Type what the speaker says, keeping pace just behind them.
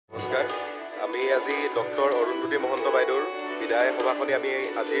আজি ডক্টৰ অৰুন্ধতী মহন্ত বাইদেউৰ বিদায় সভাখনি আমি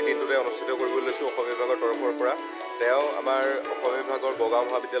আজিৰ দিনটোতে অনুষ্ঠিত কৰিবলৈ লৈছোঁ অসম বিভাগৰ তৰফৰ পৰা। তেওঁ আমাৰ অসম বিভাগৰ বগাঁও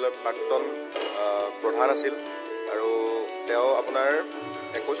মহাবিদ্যালয়ৰ প্ৰাক্তন প্ৰধান আছিল আৰু তেওঁ আপোনাৰ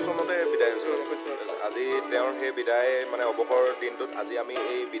 21 চনতে বিদায় হৈছিল। আজি তেওঁৰ সেই বিদায় মানে অৱসৰ দিনটোত আজি আমি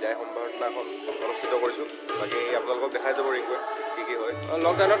এই বিদায় সম্বৰ্ধনাখন অনুষ্ঠিত কৰিছোঁ। বাকী আপোনালোকক দেখাই যাব ৰিংকুৱে কি হয়।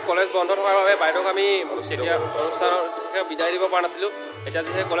 লকডাউনত কলেজ বন্ধ থকাৰ বাবে বাইদেউক আমি তেতিয়া অনুষ্ঠানৰ বিদায় দিব পৰা নাছিলোঁ। এতিয়া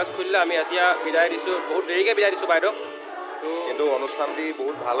যেতিয়া কলেজ খুলিলে আমি এতিয়া বিদায় দিছোঁ, বহুত দেৰিকৈ বিদায় দিছোঁ বাইদেউক। কিন্তু অনুষ্ঠানটি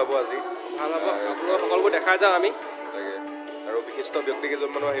বহুত ভাল হ'ব আজি, ভাল হ'ব। আপোনালোক সকলোবোৰ দেখাই যাওঁ আমি তাকে, আৰু বিশিষ্ট ব্যক্তি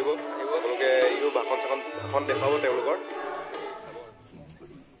কেইজনমানো আহিব, সকলোকে ইও ভাষণ দেখাব তেওঁলোকৰ।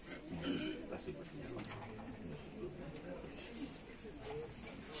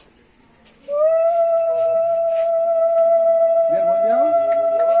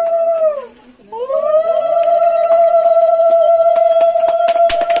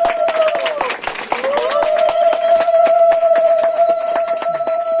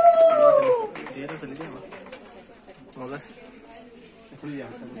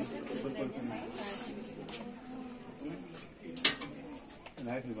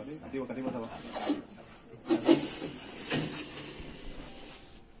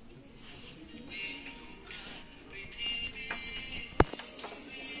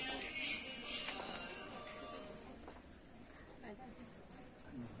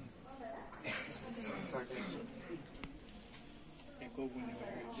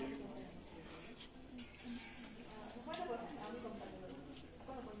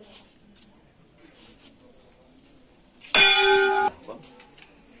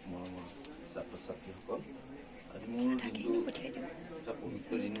 আজি মোৰ দিনটো এটা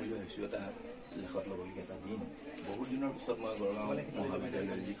পবিত্ৰ দিন বুলি ভাবিছোঁ। এটা লেখত ল'বলগীয়া এটা দিন। বহুত দিনৰ পিছত মই গড়গাঁও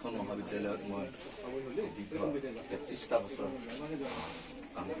মহাবিদ্যালয়, যিখন মহাবিদ্যালয়ত মই দীৰ্ঘ 33টা বছৰ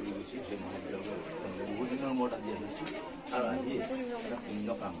কাম কৰি গৈছোঁ, সেই মহাবিদ্যালয়ত বহুত দিনৰ মূৰত আজি আহিছোঁ আৰু আহি এটা পুণ্য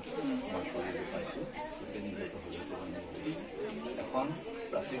কাম মই কৰিব পাইছোঁ। গতিকে নিজকে এখন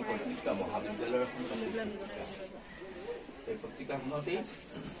প্ৰাচীন পত্ৰিকা, মহাবিদ্যালয়ৰ এখন এই পত্ৰিকাখনতেই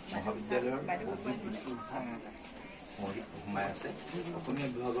মহাবিদ্যালয়ৰ সোমাই আছে। অসমীয়া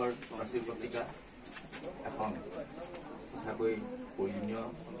বিভাগৰ প্ৰাচীন পত্ৰিকা এখন সঁচাকৈ প্ৰয়োজনীয়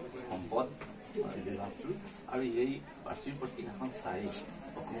সম্পদ বিভাগটো, আৰু এই প্ৰাচীন পত্ৰিকাখন চাই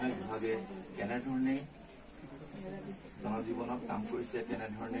অসমীয়া বিভাগে কেনেধৰণে জনজীৱনত কাম কৰিছে,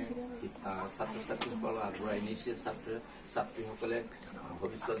 কেনেধৰণে ছাত্ৰ ছাত্ৰীসকলক আগুৱাই নিছে, ছাত্ৰ ছাত্ৰীসকলে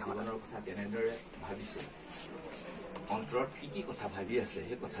ভৱিষ্যত জীৱনৰ কথা কেনেদৰে ভাবিছে, অন্তৰত কি কি কথা ভাবি আছে,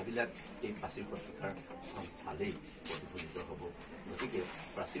 সেই কথাবিলাক এই প্ৰাচীন পত্ৰিকাৰ চালেই প্ৰতিফলিত হ'ব। গতিকে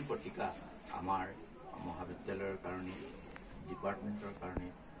প্ৰাচীন পত্ৰিকা আমাৰ মহাবিদ্যালয়ৰ কাৰণে, ডিপাৰ্টমেণ্টৰ কাৰণে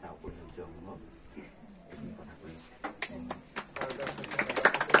এটা অপৰিহাৰ্য অংগ। এইখিনি কথা কৈ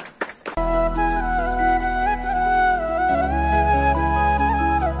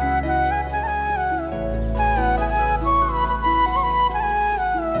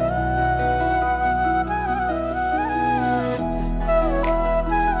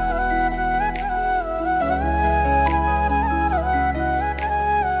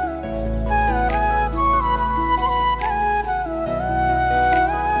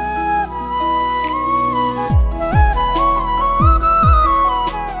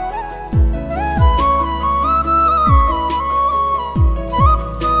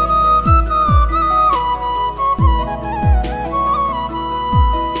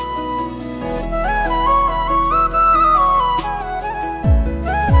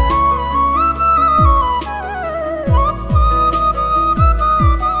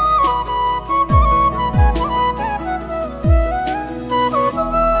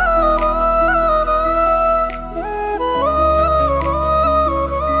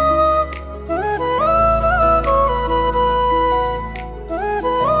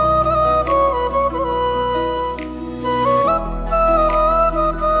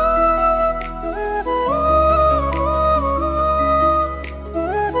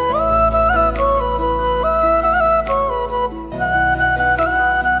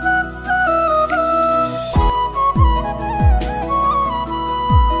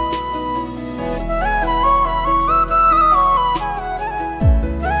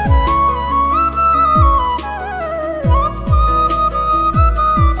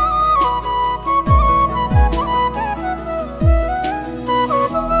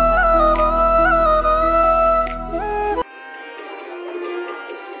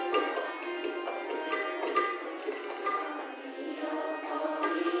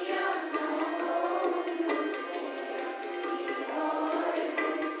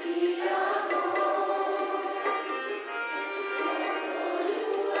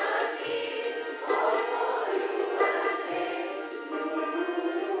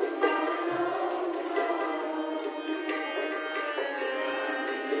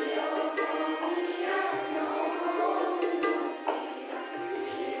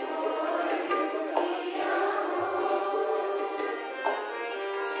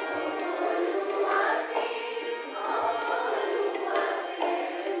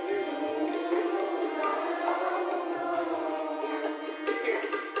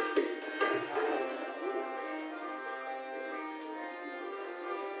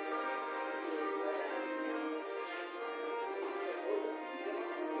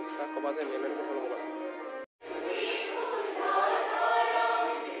আছে নিয়মটো ফ'ল' কৰা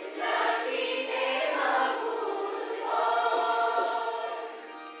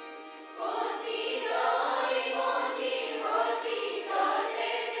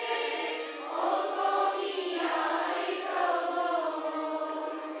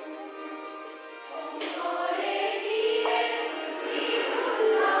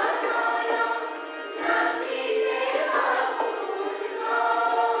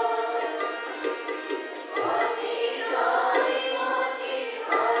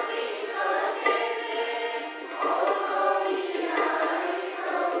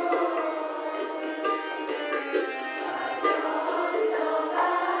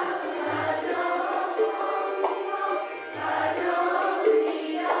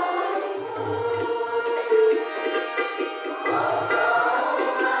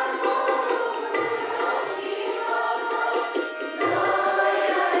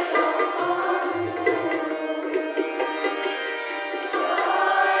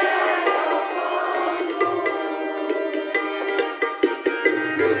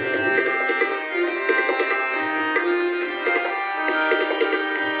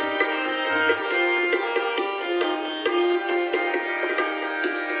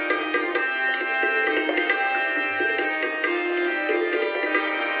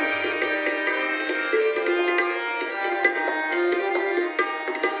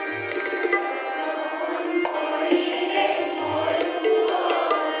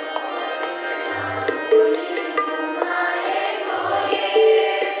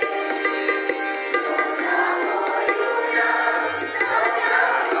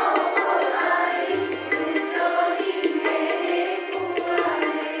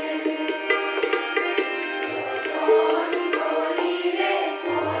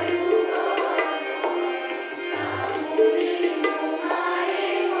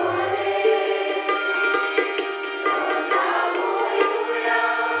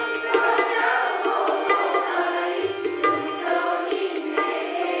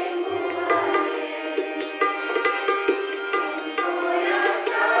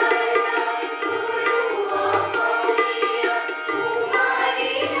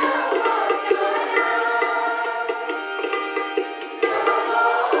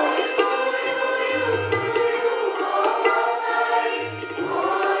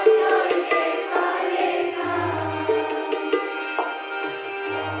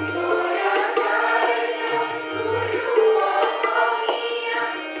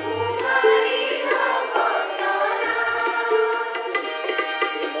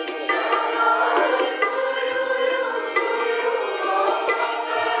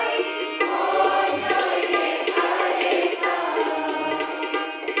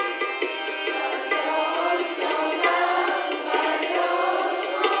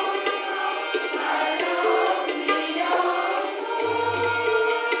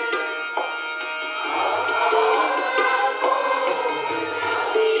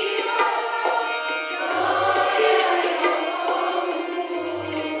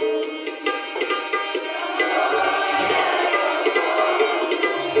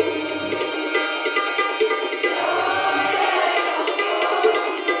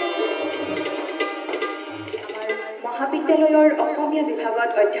মহাবিদ্যালয়ৰ অসমীয়া বিভাগত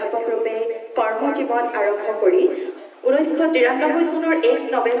অধ্যাপক ৰূপে কৰ্মজীৱন আৰম্ভ কৰি 1993 চনৰ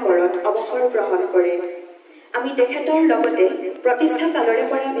 1 নৱেম্বৰত অৱসৰ গ্ৰহণ কৰে। আমি তেখেতৰ লগতে প্ৰতিষ্ঠা কালৰে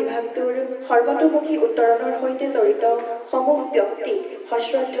পৰা বিভাগটোৰ সৰ্বতোমুখী উত্তৰণৰ সৈতে জড়িত সমূহ ব্যক্তিক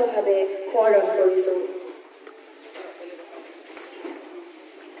সশ্ৰদ্ধভাৱে সোঁৱৰণ কৰিছোঁ।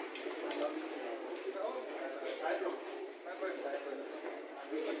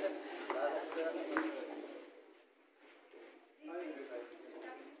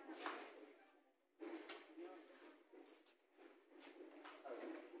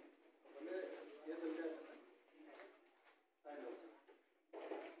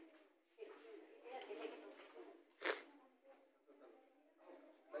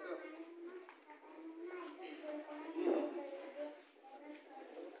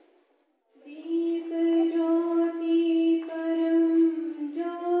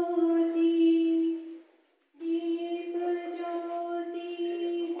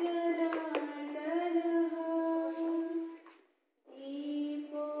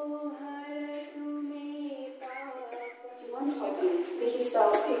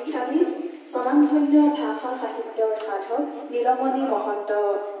 শিক্ষাবিদ স্বনামধন্য ভাষা সাহিত্যৰ সাধক নীলমণি মহন্ত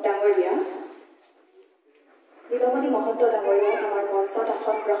ডাঙৰীয়া আমাৰ মঞ্চত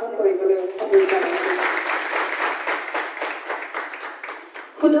আসন গ্ৰহণ কৰিবলৈ অনুৰোধ জনাইছোঁ।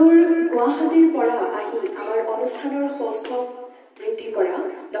 সুদূৰ গুৱাহাটীৰ পৰা আহি আমাৰ অনুষ্ঠানৰ সৌষ্ঠৱ বৃদ্ধি কৰা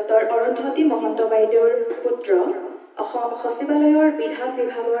ডক্টৰ অৰুন্ধতী মহন্ত বাইদেউৰ পুত্ৰ অসম সচিবালয়ৰ বিধান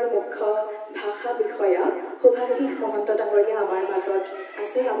বিভাগৰ মুখ্য ভাষা বিষয়া শুভাশিষ মহন্ত ডাঙৰীয়া আমাৰ মাজত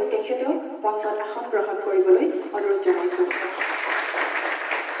আছে। আমি তেখেতক মঞ্চত আসন গ্ৰহণ কৰিবলৈ অনুৰোধ জনাইছোঁ।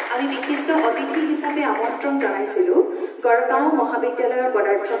 আমি বিশিষ্ট অতিথি হিচাপে আমন্ত্ৰণ জনাইছিলোঁ গড়গাঁও মহাবিদ্যালয়ৰ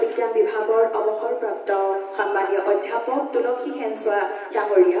পদাৰ্থ বিজ্ঞান বিভাগৰ অৱসৰপ্ৰাপ্ত সন্মানীয় অধ্যাপক তুলসী সেনচোৱা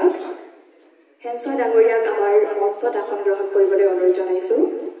ডাঙৰীয়াক আমাৰ মঞ্চত আসন গ্ৰহণ কৰিবলৈ অনুৰোধ জনাইছোঁ।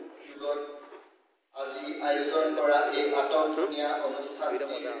 আজি আয়োজন কৰা এই আটকধুনীয়া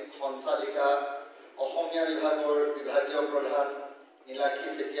অনুষ্ঠানটিৰ সঞ্চালিকা অসমীয়া বিভাগৰ বিভাগীয় প্ৰধান নীলাক্ষী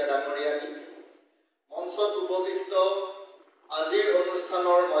চেতিয়া ডাঙৰীয়ানী, মঞ্চত উপবিষ্ট আজিৰ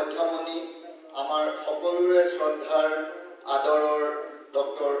অনুষ্ঠানৰ মধ্যমণি আমাৰ সকলোৰে শ্ৰদ্ধাৰ আদৰৰ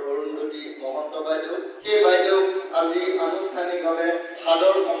ডক্টৰ অৰুন্ধতী মহন্ত বাইদেউ, সেই বাইদেউক আজি আনুষ্ঠানিকভাৱে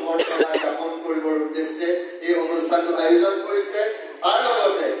সাদৰ সম্বৰ্ধনা জ্ঞাপন কৰিবৰ উদ্দেশ্যে এই অনুষ্ঠানটো আয়োজন কৰিছে। তাৰ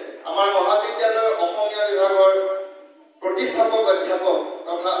লগতে আমাৰ মহাবিদ্যালয়ৰ অসমীয়া বিভাগৰ প্ৰতিষ্ঠাপক অধ্যাপক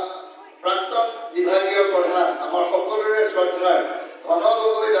তথা প্ৰাক্তন বিভাগীয় প্ৰধান আমাৰ সকলোৰে শ্ৰদ্ধাৰ ঘন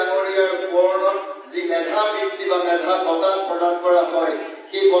গগৈ ডাঙৰীয়াৰ সোঁৱৰণত যি মেধা বৃত্তি বা মেধা বঁটা প্ৰদান কৰা হয়,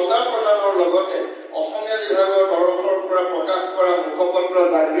 সেই বঁটা প্ৰদানৰ লগতে অসমীয়া বিভাগৰ তৰফৰ পৰা প্ৰকাশ কৰা মুখপত্ৰ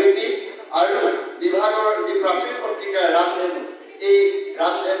জাগৃতি আৰু বিভাগৰ যি প্ৰাচীন পত্ৰিকা ৰামধেনু, এই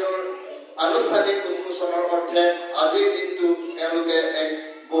ৰামধেনুৰ আনুষ্ঠানিক উন্মোচনৰ অৰ্থে আজিৰ দিনটো তেওঁলোকে এক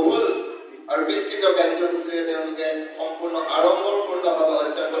বহুল আৰু বিস্তৃত কাৰ্যসূচীৰে তেওঁলোকে সম্পূৰ্ণ আড়ম্বৰপূৰ্ণভাৱে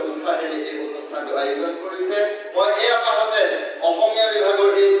অত্যন্ত উৎসাহেৰে এই অনুষ্ঠানটো আয়োজন কৰিছে। মই এই আপাহতে অসমীয়া বিভাগৰ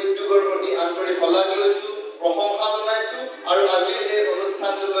এই উদ্যোগৰ প্ৰতি আন্তৰিক শলাগ লৈছোঁ, প্ৰশংসা জনাইছোঁ আৰু আজিৰ এই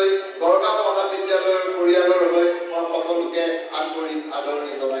অনুষ্ঠানটোলৈ গড়গাঁও মহাবিদ্যালয়ৰ পৰিয়ালৰ হৈ মই সকলোকে আন্তৰিক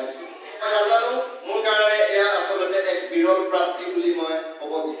আদৰণি জনাইছোঁ। মই নাজানো, মোৰ কাৰণে এয়া আচলতে এক বিৰল প্ৰাপ্তি বুলি মই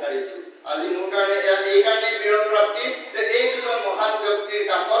ক'ব বিচাৰিছোঁ। আজি মোৰ কাৰণে এয়া এই কাৰণেই বিৰল প্ৰাপ্তি যে এই দুজন মহান ব্যক্তিৰ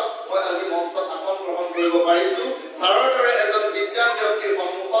কাষত মই আজি মঞ্চত আসন গ্ৰহণ কৰিব পাৰিছোঁ। ছাৰৰ দৰে এজন বিদ্যান ব্যক্তিৰ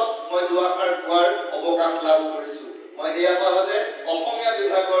সন্মুখত মই দুআষাৰ কোৱাৰ অৱকাশ লাভ কৰিছোঁ। মই এই আপাহতে অসমীয়া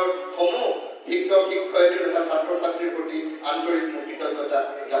বিভাগৰ সমূহ শিক্ষক শিক্ষয়িত্ৰী তথা ছাত্ৰ ছাত্ৰীৰ প্ৰতি আন্তৰিক মোৰ কৃতজ্ঞতা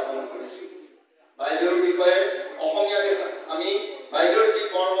জ্ঞাপন কৰিছোঁ। বাইদেউৰ বিষয়ে অসমীয়া আমি বাইদেউৰ যি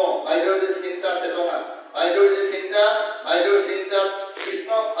কৰ্ম, বাইদেউৰ যি চিন্তা চেতনা, বাইদেউৰ চিন্তাত কৃষ্ণ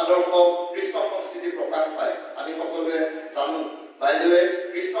আদৰ্শ, কৃষ্ণ সংস্কৃতি প্ৰকাশ পায়। আমি সকলোৱে জানো বাইদেৱে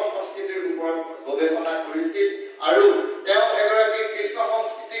কৃষ্ণ সংস্কৃতিৰ ওপৰত গৱেষণা কৰিছিল আৰু তেওঁ এগৰাকী কৃষ্ণ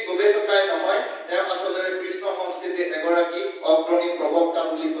সংস্কৃতিৰ গৱেষকাই নহয়, তেওঁ আচলতে কৃষ্ণ সংস্কৃতিৰ এগৰাকী অগ্ৰণী প্ৰবক্তা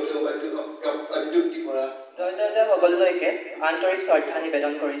বুলি ক'লেও অত্যুক্তি কৰা। জয় সকলোলৈকে আন্তৰিক শ্ৰদ্ধা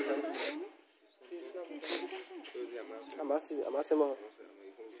নিবেদন কৰিছোঁ।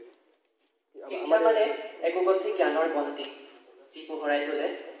 শিক্ষা মানে একোগছি জ্ঞানৰ বন্তি, যি পোহৰাই তোলে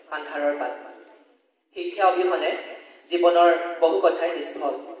আন্ধাৰৰ পাত। শিক্ষা অবিহনে জীৱনৰ বহু কথাই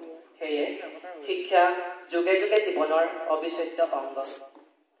নিষ্ফল। সেয়ে শিক্ষা যুগে যুগে জীৱনৰ অবিচ্ছেদ্য অংগ।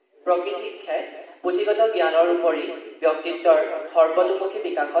 প্ৰকৃত শিক্ষাই পুথিগত জ্ঞানৰ উপৰি ব্যক্তিত্বৰ সৰ্বতোমুখী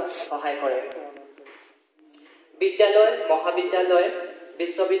বিকাশত সহায় কৰে। বিদ্যালয়, মহাবিদ্যালয়,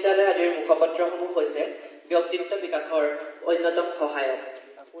 বিশ্ববিদ্যালয় আদিৰ মুখপত্ৰসমূহ হৈছে ব্যক্তিত্ব বিকাশৰ অন্যতম সহায়ক।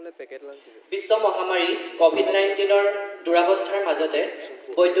 বিশ্ব মহামাৰী COVID-19ৰ দুৰাৱস্থাৰ মাজতে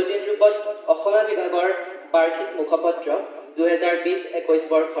বৈদ্যুতিন ৰূপত অসমীয়া বিভাগৰ বাৰ্ষিক মুখপত্ৰ 2020-21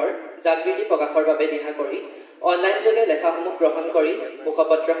 বৰ্ষৰ জাগৃতি প্ৰকাশৰ বাবে দিহা কৰি অনলাইন যোগে লেখাসমূহ গ্ৰহণ কৰি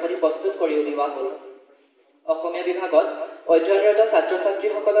মুখপত্ৰখনি প্ৰস্তুত কৰি উলিওৱা হ'ল। অসমীয়া বিভাগত অধ্যয়নৰত ছাত্ৰ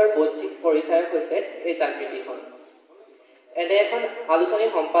ছাত্ৰীসকলৰ বৌদ্ধিক পৰিচয় হৈছে এই জাগৃতিখন। এনে এখন আলোচনী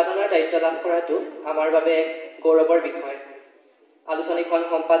সম্পাদনাৰ দায়িত্ব লাভ কৰাটো আমাৰ বাবে এক গৌৰৱৰ বিষয়। আলোচনীখন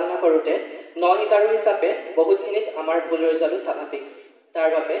সম্পাদনা কৰোঁতে ন-শিকাৰু হিচাপে বহুতখিনিত আমাৰ ভুল হৈ যোৱাটো স্বাভাৱিক। তাৰ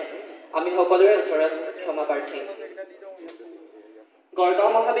বাবে আমি সকলোৰে ওচৰত ক্ষমাপ্ৰাৰ্থী।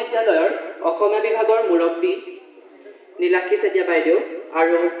 গড়গাঁও মহাবিদ্যালয়ৰ অসমীয়া বিভাগৰ মুৰব্বী নীলাক্ষী চেতিয়া বাইদেউ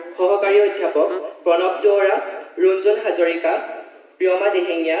আৰু সহকাৰী অধ্যাপক প্ৰণৱ দুৱৰা, ৰুঞ্জন হাজৰিকা, প্ৰিয়মা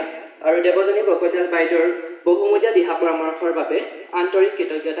দিহিঙীয়া আৰু দেৱজনী বকতিয়াল বাইদেউৰ বহুমূলীয়া দিহা পৰামৰ্শৰ বাবে আন্তৰিক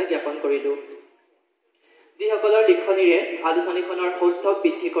কৃতজ্ঞতা জ্ঞাপন কৰিলোঁ। যিসকলৰ লিখনিৰে আলোচনীখনৰ সৌষ্ঠৱ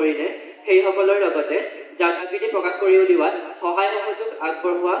বৃদ্ধি কৰিলে, সেইসকলৰ লগতে জাগৃতি প্ৰকাশ কৰি উলিওৱাত সহায় সহযোগ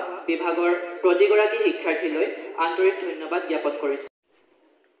আগবঢ়োৱা বিভাগৰ প্ৰতিগৰাকী শিক্ষাৰ্থীলৈ আন্তৰিক ধন্যবাদ জ্ঞাপন কৰিছোঁ।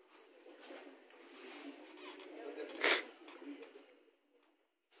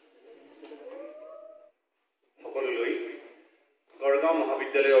 সকলোলৈ গড়গাঁও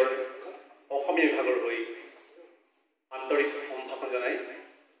মহাবিদ্যালয়ৰ অসমীয়া বিভাগৰ হৈ আন্তৰিক সম্ভাষণ জনাই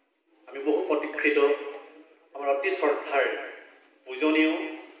আমি বহু প্ৰতীক্ষিত আমাৰ অতি শ্ৰদ্ধাৰ পূজনীয়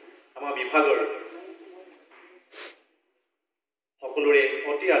আমাৰ বিভাগৰ সকলোৰে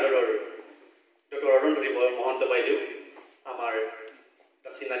অতি আদৰৰ ডক্টৰ অৰুন্ধতী মহন্ত বাইদেউ, আমাৰ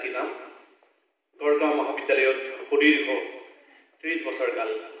চিনাকি নাম গড়গাঁও মহাবিদ্যালয়ত সুদীৰ্ঘ 30 বছৰ কাল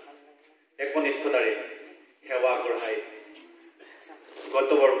একনিষ্ঠতাৰে সেৱা আগবঢ়াই গত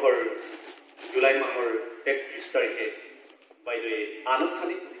বৰ্ষৰ জুলাই মাহৰ 31 তাৰিখে বাইদেৱে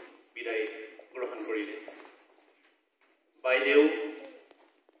আনুষ্ঠানিক বিদায় গ্ৰহণ কৰিলে। বাইদেউ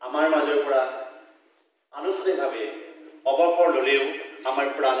আমাৰ মাজৰ পৰা আনুষ্ঠানিকভাৱে অৱসৰ ল'লেও আমাৰ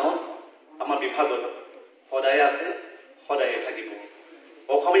প্ৰাণত আমাৰ বিভাগত সদায় আছে, সদায়ে থাকিব।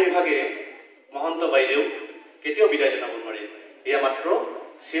 অসমীয়া বিভাগে মহন্ত বাইদেউ কেতিয়াও বিদায় জনাব নোৱাৰে। এয়া মাত্ৰ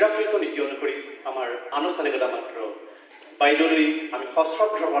চিৰাচৰিত নীতি অনুসৰি আমাৰ আনুষ্ঠানিকতা মাত্ৰ। বাইদেউলৈ আমি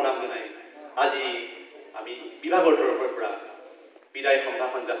সশ্ৰদ্ধ প্ৰণাম জনাই আজি আমি বিভাগৰ তৰফৰ পৰা বিদায়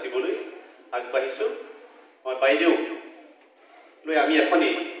সম্ভাষণ যাচিবলৈ আগবাঢ়িছোঁ। মই বাইদেউ লৈ আমি এখনি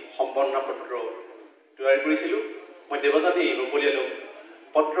সম্বৰ্ধনা পত্ৰ তৈয়াৰ কৰিছিলোঁ। মই দেৱজানী ৰূপলীয়ালৈ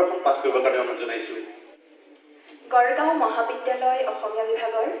পত্ৰখন পাঠ কৰিবৰ কাৰণে অনুৰোধ জনাইছোঁ। গড়গাঁও মহাবিদ্যালয় অসমীয়া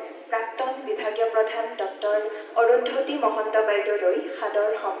বিভাগৰ প্ৰাক্তন বিভাগীয় প্ৰধান ডক্টৰ অৰুন্ধতী মহন্ত বাইদেউলৈ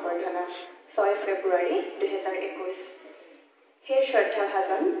সাদৰ সম্বৰ্ধনা। 6 ফেব্ৰুৱাৰী 2021। সেই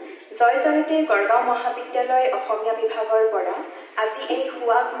শ্ৰদ্ধাভাজন জয়জয়তে গড়গাঁও মহাবিদ্যালয় অসমীয়া বিভাগৰ পৰা আজি এই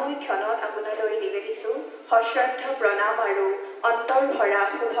সুৱাগময় ক্ষণত আপোনালৈ নিবেদিছোঁ সশ্ৰদ্ধ প্ৰণাম আৰু অন্তৰ ভৰা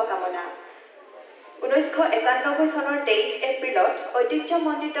শুভকামনা। 1991 চনৰ 23 এপ্ৰিলত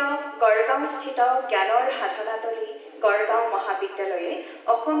ঐতিহ্যমণ্ডিত গড়গাঁওস্থিত জ্ঞানৰ সাধনাতলী গড়গাঁও মহাবিদ্যালয়ে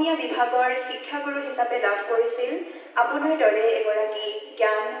অসমীয়া বিভাগৰ শিক্ষাগুৰু হিচাপে লাভ কৰিছিল আপোনাৰ দৰে এগৰাকী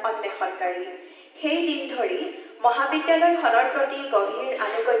জ্ঞান অন্বেষণকাৰী। সেই দিন ধৰি মহাবিদ্যালয়খনৰ প্ৰতি গভীৰ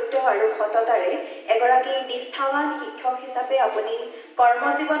আনুগত্য আৰু সততাৰে এগৰাকী নিষ্ঠাৱান শিক্ষক হিচাপে আপুনি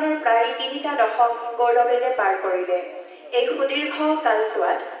কৰ্মজীৱনৰ প্ৰায় 3টা দশক গৌৰৱেৰে পাৰ কৰিলে। এই সুদীৰ্ঘ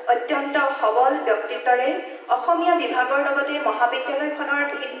কালছোৱাত অত্যন্ত সবল ব্যক্তিত্বৰে অসমীয়া বিভাগৰ লগতে মহাবিদ্যালয়খনৰ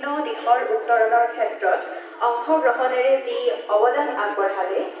ভিন্ন দিশৰ উত্তৰণৰ ক্ষেত্ৰত অংশগ্ৰহণেৰে যি অৱদান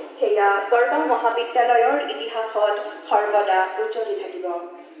আগবঢ়ালে সেয়া গড়গাঁও মহাবিদ্যালয়ৰ ইতিহাসত সৰ্বদা উজ্জ্বলি থাকিব।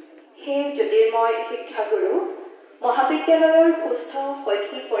 সেই জ্যোতিৰ্ময় শিক্ষাগুৰু মহাবিদ্যালয়ৰ সুস্থ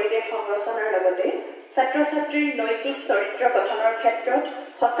শৈক্ষিক পৰিৱেশ সংৰচনাৰ লগতে ছাত্ৰ ছাত্ৰীৰ নৈতিক চৰিত্ৰ গঠনৰ ক্ষেত্ৰত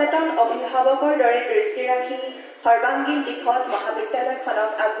সচেতন অভিভাৱকৰ দৰে দৃষ্টি ৰাখি সৰ্বাংগীন দিশত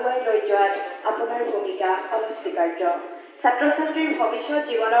মহাবিদ্যালয়খনক আগুৱাই লৈ যোৱাত আপোনাৰ ভূমিকা অনস্বীকাৰ্য। ছাত্ৰ ছাত্ৰীৰ ভৱিষ্যত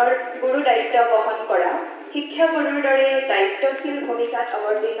জীৱনৰ গুৰু দায়িত্ব বহন কৰা শিক্ষাগুৰুৰ দৰে দায়িত্বশীল ভূমিকাত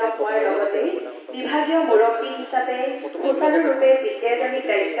অৱতীৰ্ণ হোৱাৰ লগতে বিভাগীয় মুৰব্বী হিচাপে সুচাৰুৰূপে বিদ্যায়তনিক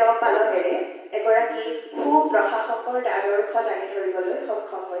দায়িত্ব পালনেৰে এগৰাকী সুপ্ৰশাসকৰ আদৰ্শ দাঙি ধৰিবলৈ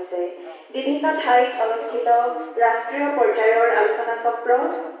সক্ষম হৈছে। বিভিন্ন ঠাইত অনুষ্ঠিত ৰাষ্ট্ৰীয় পৰ্যায়ৰ আলোচনা চক্ৰ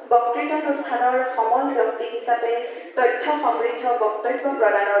বক্তৃতানুষ্ঠানৰ সমল ব্যক্তি হিচাপে তথ্য সমৃদ্ধ বক্তব্য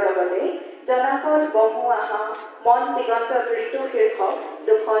প্ৰদানৰ লগতে জনাকল বহো আহা মন দিগন্তত ঋতু শীৰ্ষক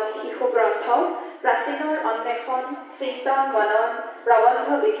 2খন শিশু গ্ৰন্থ, প্ৰাচীনৰ অন্বেষণ চিন্তন মনন প্ৰবন্ধ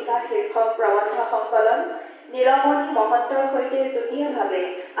বিথিকা শীৰ্ষক প্ৰবন্ধ সংকলন, নীলমণি মহন্তৰ সৈতে যুটীয়াভাৱে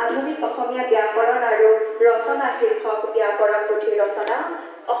আধুনিক অসমীয়া ব্যাকৰণ আৰু ৰচনা শীৰ্ষক ব্যাকৰণ পুথি ৰচনা,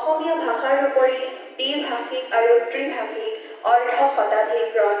 অসমীয়া ভাষাৰ উপৰি দ্বিভাষিক আৰু ত্ৰিভাষিক অৰ্ধ শতাধিক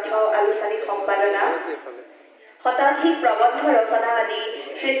গ্ৰন্থ আলোচনী সম্পাদনা, শতাধিক প্ৰবন্ধ ৰচনা আদি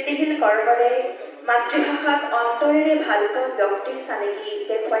সৃষ্টিশীল কৰ্মৰে মাতৃভাষাক অন্তৰেৰে ভালপোৱা ব্যক্তিৰ চানেকি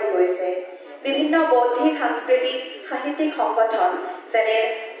দেখুৱাই গৈছে। বিভিন্ন বৌদ্ধিক সাংস্কৃতিক সাহিত্যিক সংগঠন যেনে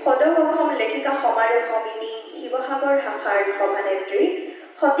সদৌ লেখিকা সমাৰোহ সমিতি, শিৱসাগৰ শাখাৰ সভানেত্ৰী,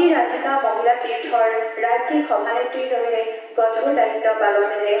 সতী ৰাধিকা মহিলা তীৰ্থৰ ৰাজ্যিক সভানেত্ৰীৰ দৰে গধুৰ দায়িত্ব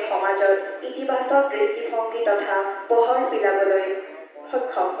পালনেৰে সমাজত ইতিবাচক দৃষ্টিভংগী তথা পোহৰ বিলাবলৈ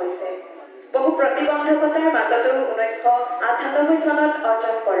সক্ষম হৈছে। বহু প্ৰতিবন্ধকতাৰ মাজতো 1998 চনত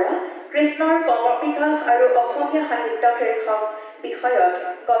অৰ্জন কৰা কৃষ্ণৰ কৰ্মবিকাশ আৰু অসমীয়া সাহিত্য শীৰ্ষক বিষয়ত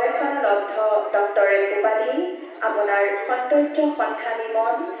গৱেষণালব্ধ ডক্টৰেট উপাধি, আপোনাৰ সৌন্দৰ্য সন্ধানী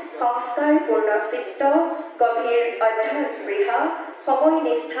মন, সংস্কাৰপূৰ্ণ চিত্ত, গভীৰ অধ্যয়ন স্পৃহা, সময়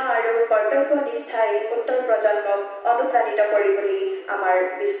নিষ্ঠা আৰু কৰ্তব্য নিষ্ঠাই উত্তৰ প্ৰজন্মক অনুপ্ৰাণিত কৰি বুলি আমাৰ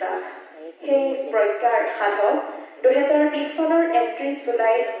বিশ্বাস। সেই প্ৰজ্ঞাৰ সাধক 2020 চনৰ 31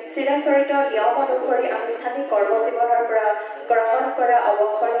 জুলাইত চিৰাচৰিত নিয়ম অনুসৰি আনুষ্ঠানিক কৰ্মজীৱনৰ পৰা গ্ৰহণ কৰা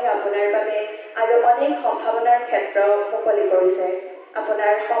অৱসৰে আপোনাৰ বাবে আৰু অনেক সম্ভাৱনাৰ ক্ষেত্ৰ মুকলি কৰিছে।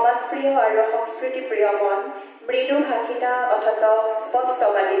 আপোনাৰ সমাজপ্ৰিয় আৰু সংস্কৃতিপ্ৰিয় মন, মৃদু ভাষিতা অথচ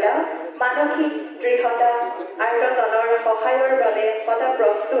স্পষ্টবাদিতা, মানসিক দৃঢ়তা, আৰ্তজনৰ সহায়ৰ বাবে সদা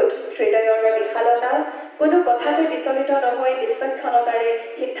প্ৰস্তুত হৃদয়ৰ বিশালতা, কোনো কথাতে বিচলিত নহৈ বিচক্ষণতাৰে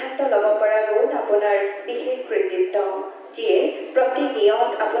সিদ্ধান্ত ল'ব পৰা গুণ আপোনাৰ বিশেষ কৃতিত্ব, যিয়ে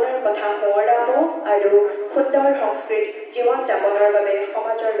প্ৰতিনিয়ত আপোনাৰ কথা সোঁৱৰাব আৰু সুন্দৰ সংস্কৃত জীৱন যাপনৰ বাবে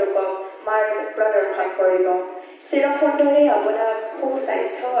সমাজৰ লোকক মাৰ্গ প্ৰদৰ্শন কৰিব। চিৰসুন্দৰে আপোনাক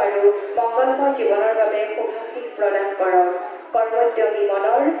সুস্বাস্থ্য আৰু মংগলময় জীৱনৰ বাবে শুভাশীষ প্ৰদান কৰক। কৰ্মোদ্যমী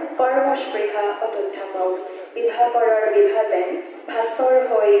মনৰ কৰ্মস্পৃহা অটুট থাকক। বিভাকৰৰ বিভা যেন ভাস্কৰ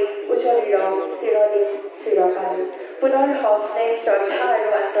হৈ উজলি ৰং চিৰদিন চিৰকাল। পুনৰ সস্নেহ শ্ৰদ্ধা আৰু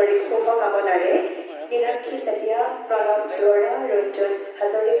আন্তৰিক শুভকামনাৰে নীলাক্ষী চেতিয়া, প্ৰণৱ দুৱৰা, ৰঞ্জন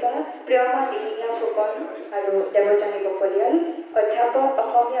হাজৰিকা, প্ৰিয়মা দিহিঙীয়া ফুকন আৰু দেৱযানী বকলিয়াল, অধ্যাপক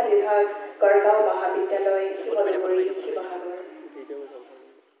অসমীয়া বিভাগ, গড়গাঁও মহাবিদ্যালয়, শিৱসাগৰ, শিৱসাগৰ।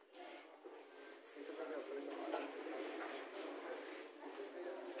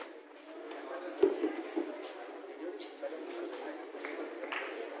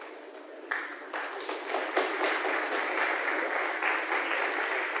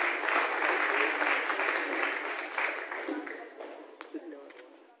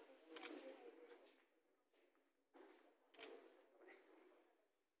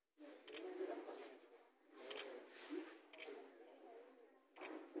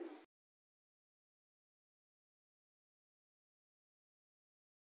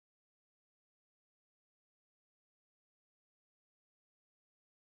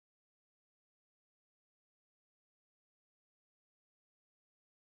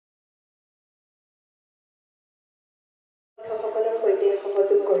 সকলৰ সৈতে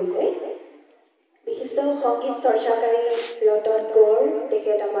সহযোগ কৰিছে বিশিষ্ট সংগীত চৰ্চাকাৰী ৰতন কোঁৱৰ,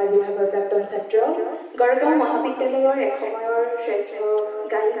 তেখেত আমাৰ বিভাগৰ প্ৰাক্তন ছাত্ৰ, গড়গাঁও মহাবিদ্যালয়ৰ এসময়ৰ শ্ৰেষ্ঠ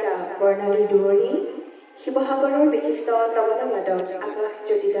গায়িকা বৰ্ণালী দুৱৰী, শিৱসাগৰৰ বিশিষ্ট তবলাবাদক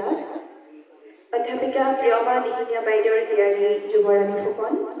আকাশজ্যোতি দাস, অধ্যাপিকা প্ৰিয়মা দিহিঙীয়া বাইদেউৰ জীয়াৰী যুৱৰাণী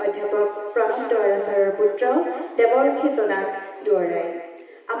ফুকন, অধ্যাপক প্ৰণৱ দুৱৰা ছাৰৰ পুত্ৰ দেৱৰ্ষী জোনাক দুৱৰাই।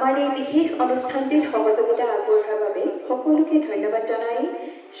 আমাৰ এই বিশেষ অনুষ্ঠানটিত সহযোগিতা আগবঢ়োৱাৰ বাবে সকলোকে ধন্যবাদ জনাই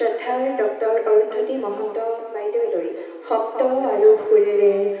শ্ৰদ্ধাৰ ডক্টৰ অৰুন্ধতী মহন্ত বাইদেউলৈ শব্দ আৰু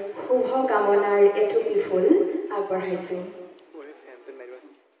সুৰেৰে শুভ কামনাৰ এথুকি ফুল আগবঢ়াইছোঁ।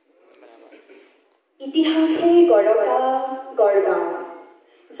 ইতিহাসে গৰকা গড়গাঁও,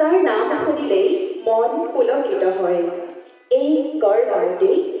 যাৰ নাম শুনিলেই মন পুলকিত হয়। এই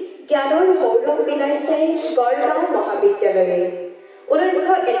গড়গাঁৱতেই জ্ঞানৰ সৌৰভ বিলাইছে গড়গাঁও মহাবিদ্যালয়ে।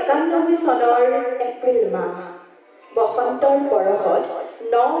 1991 চনৰ এপ্ৰিল মাহ, বসন্তৰ পৰশত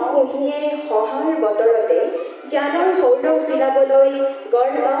নকুঁহিয়ে সহাৰ বতৰতে জ্ঞানৰ সৌৰভ বিলাবলৈ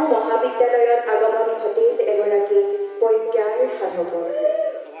গড়গাঁও মহাবিদ্যালয়ত আগমন ঘটিল এগৰাকী প্ৰজ্ঞাৰ সাধকৰ।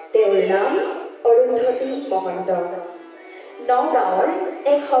 তেওঁৰ নাম অৰুন্ধতী মহন্ত। নগাঁৱৰ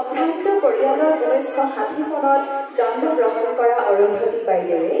এক সম্ভ্ৰান্ত পৰিয়ালত 1960 চনত জন্মগ্ৰহণ কৰা অৰুন্ধতী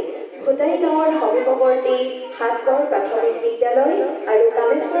বাইদেৱে ভোটাই গাঁৱৰ সমীপৱৰ্তী সাতবৰ প্ৰাথমিক বিদ্যালয় আৰু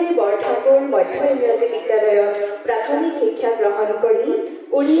কামেশ্বৰী বৰঠাকুৰ মধ্য ইংৰাজী বিদ্যালয়ত প্ৰাথমিক শিক্ষা গ্ৰহণ কৰি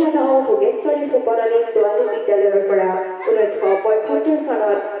উৰিয়া গাঁৱৰ ভোগেশ্বৰী ফুকননী ছোৱালী বিদ্যালয়ৰ পৰা 1975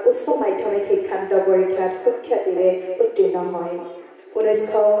 চনত উচ্চ মাধ্যমিক শিক্ষান্ত পৰীক্ষাত সুখ্যাতিৰে উত্তীৰ্ণ হয়।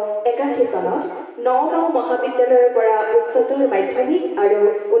 1981 চনত নগাঁও মহাবিদ্যালয়ৰ পৰা উচ্চতৰ মাধ্যমিক আৰু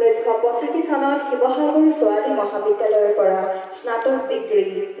 1985 চনত শিৱসাগৰ ছোৱালী মহাবিদ্যালয়ৰ পৰা স্নাতক ডিগ্ৰী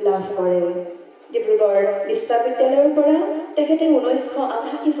লাভ কৰে। ডিব্ৰুগড় বিশ্ববিদ্যালয়ৰ পৰা তেখেতে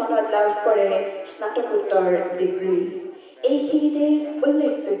 1988 চনত লাভ কৰে স্নাতকোত্তৰ ডিগ্ৰী। এইখিনিতে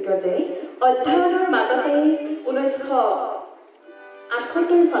উল্লেখযোগ্য যে অধ্যয়নৰ মাজতে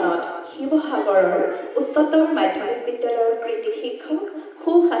 1978 চনত শিৱসাগৰৰ উচ্চতৰ মাধ্যমিক বিদ্যালয়ৰ কৃতি শিক্ষক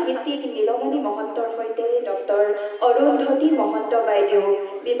সু সাহিত্যিক নীলমণি মহন্তৰ সৈতে ডক্টৰ অৰুন্ধতী মহন্ত বাইদেউ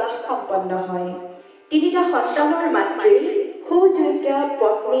বিবাহ সম্পন্ন হয়। তিনিটা সন্তানৰ মাতৃ, সুযোগ্য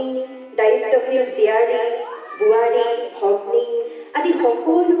পত্নী, দায়িত্বশীল জীয়াৰী, বোৱাৰী, ভগ্নী আদি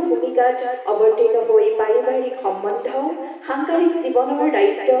সকলো ভূমিকাত অৱতীৰ্ণ হৈ পাৰিবাৰিক সম্বন্ধ, সাংসাৰিক জীৱনৰ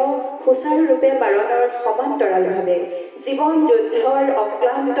দায়িত্ব সুচাৰুৰূপে পালনৰ সমান্তৰালভাৱে জীৱন যুদ্ধৰ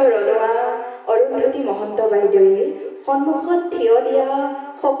অক্লান্ত ৰণোৱা অৰুন্ধতী মহন্ত বাইদেৱে সন্মুখত থিয় দিয়া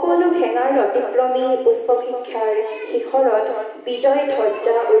সকলো হেঙাৰ অতিক্ৰমী উচ্চ শিক্ষাৰ শিখৰত বিজয়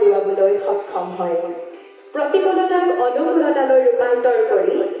ধ্বজা উৰুৱাবলৈ সক্ষম হয়। প্ৰতিকূলতাক অনুকূলতালৈ ৰূপান্তৰ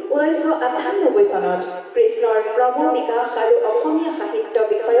কৰি 1998 চনত কৃষ্ণৰ ক্ৰম বিকাশ আৰু অসমীয়া সাহিত্য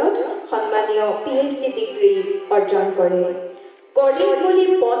বিষয়ত সন্মানীয় PhD ডিগ্ৰী অৰ্জন কৰে। কৰিম বুলি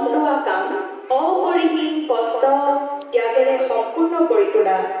পণ লোৱা কাম অপৰিসীম কষ্ট ত্যাগেৰে সম্পূৰ্ণ কৰি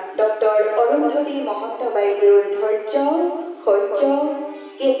তোলা ডক্টৰ অৰুন্ধতী মহন্ত বাইদেউৰ ধৈৰ্য সহ্য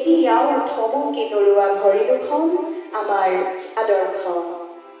কেতিয়াও থমকি নৰোৱা ভৰি দুখন আমাৰ আদৰ্শ।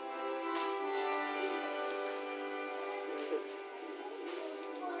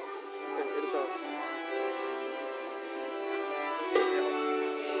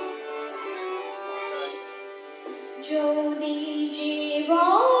 যদি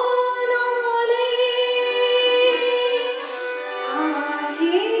জীবনলে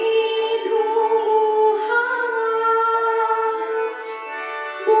আহে ধুমুহা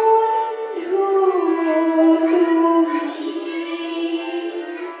বন্ধু তুমি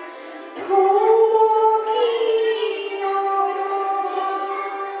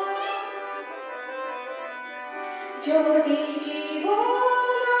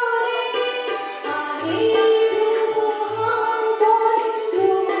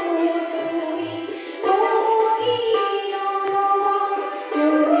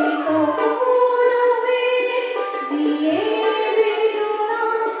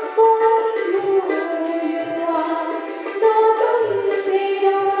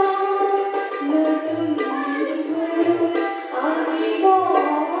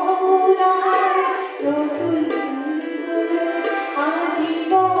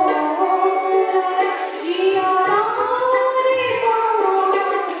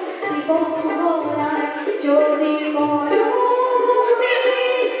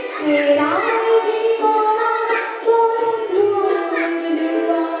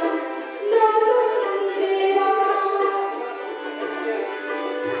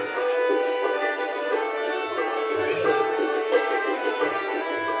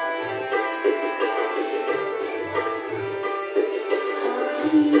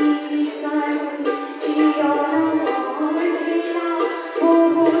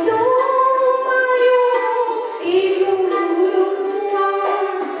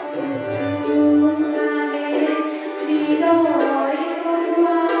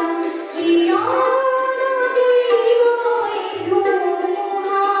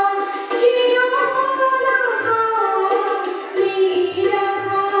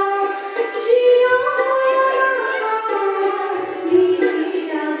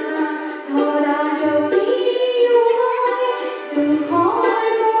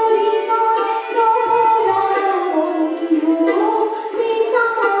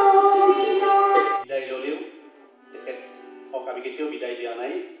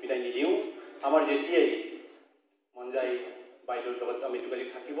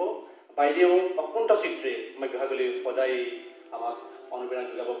বাইদেউ অকুণ্ঠ চিত্ৰে মই বিভাগলৈ সদায় আমাক অনুপ্ৰেৰণা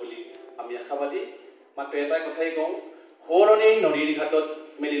যোগাব বুলি আমি আশাবাদী। মাত্ৰ এটাই কথাই কওঁ, সোঁৱৰণি নদীৰ ঘাটত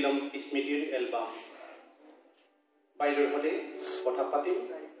মেলি ল'ম স্মৃতিৰ এলবাম। বাইদেউৰ সৈতে কথা পাতিম,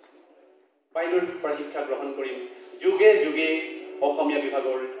 বাইদেউৰ পৰা শিক্ষা গ্ৰহণ কৰিম। যুগে যুগে অসমীয়া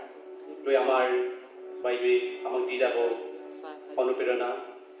বিভাগৰ লৈ আমাৰ বাইদেৱে আমাক দি যাব অনুপ্ৰেৰণা,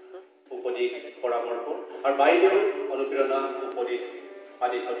 উপদেশ, পৰামৰ্শ। আৰু বাইদেউৰ অনুপ্ৰেৰণা, উপদেশ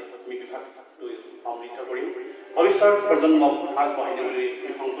আদি আমি বিভাগটোৱে সমৃদ্ধ কৰিম। ভৱিষ্যত প্ৰজন্মক আগবঢ়াই দিবলৈ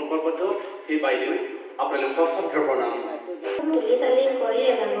সংকল্পবদ্ধ সেই বাইদেউ আপোনালোক সশ্ৰদ্ধ প্ৰণাম। তুলি তালি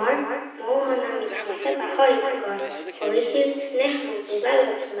কৰিলে ডাঙৰ মৌহনা মিঠাতে পাহৰি কৰিছিল স্নেহ কিবা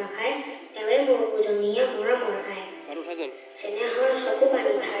লক্ষণা খাই তেওঁৱে মোৰ পূজনীয়া মৰমৰ আই। চেনেহৰ চকু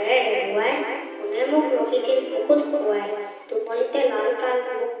পানী ধাৰে ৰেগুৱাই কোনে মোক ৰখিছিল মুকুত খুৱাই টোপনিতে লাল কাল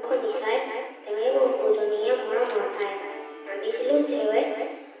মুখখন নিচাই তেওঁৱে মোৰ পূজনীয়া মৰমৰ আই। ৰান্ধিছিলো জেৱে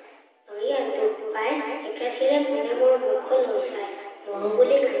নৰিয়ালটো শুকাই একেথিৰে কোনে মোৰ মুখখন লৈচাই মৰম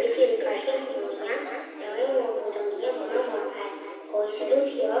বুলি কান্দিছিল কাঢ়ি শুনিয়া তেওঁৱে মোৰ পূজনীয়া মৰমৰ আই। হৈছিলো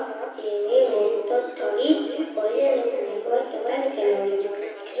থিয় জেৱে ৰৌতত ধৰি কৰিলে কোনেকৈ কেইটালৈকে লৰি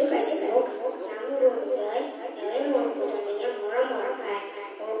জোকাইছিল মোক নাম গুণগাই তেওঁৱে মোৰ পূজনীয়া মৰমৰ আই।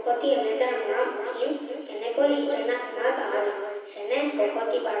 মোৰ প্ৰতি এনেজাৰ মৰম অসীম কেনেকৈ সিজনা মই পাহৰিম চেনেহ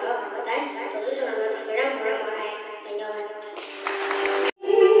ভকতি পাৰ সদায় তজু চৰণত হেৰা মৰমৰ আই। ধন্যবাদ।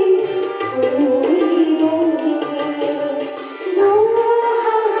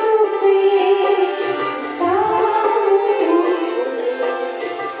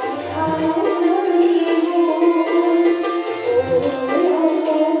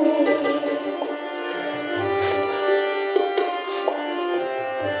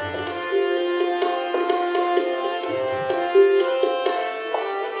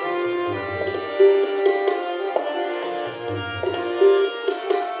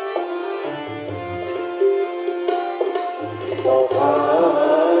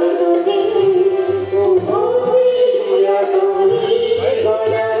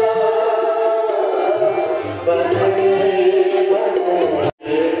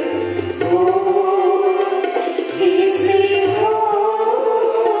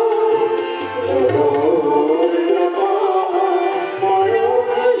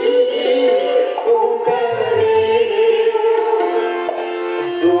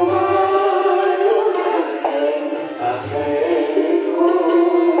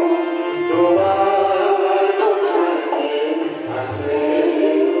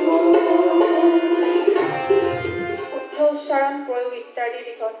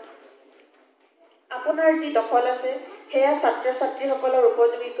 আপোনাৰ যি দখল আছে সেয়া ছাত্ৰ ছাত্ৰীসকলৰ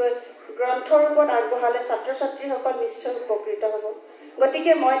উপযোগীকৈ গ্ৰন্থৰ ৰূপত আগবঢ়ালে ছাত্ৰ ছাত্ৰীসকল নিশ্চয় উপকৃত হ'ব।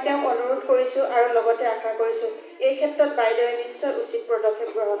 গতিকে মই তেওঁক অনুৰোধ কৰিছোঁ আৰু লগতে আশা কৰিছোঁ এই ক্ষেত্ৰত বাইদেৱে নিশ্চয় উচিত পদক্ষেপ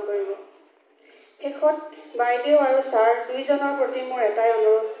গ্ৰহণ কৰিব। শেষত বাইদেউ আৰু ছাৰ দুয়োজনৰ প্ৰতি মোৰ এটাই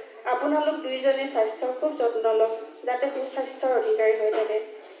অনুৰোধ, আপোনাৰ আপোনালোক দুইজনে স্বাস্থ্যৰ খুব যত্ন লওক যাতে সুস্বাস্থ্যৰ অধিকাৰী হৈ থাকে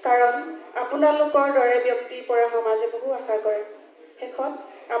কাৰণ আপোনালোকৰ দৰে ব্যক্তিৰ পৰা সমাজে বহু আশা কৰে শেষত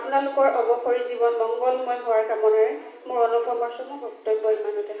আপোনালোকৰ অৱসৰী জীৱন মংগলময় হোৱাৰ কামনাৰে মোৰ অনুভৱৰ চমু বক্তব্য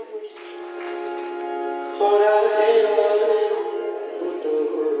ইমানতে সামৰিছোঁ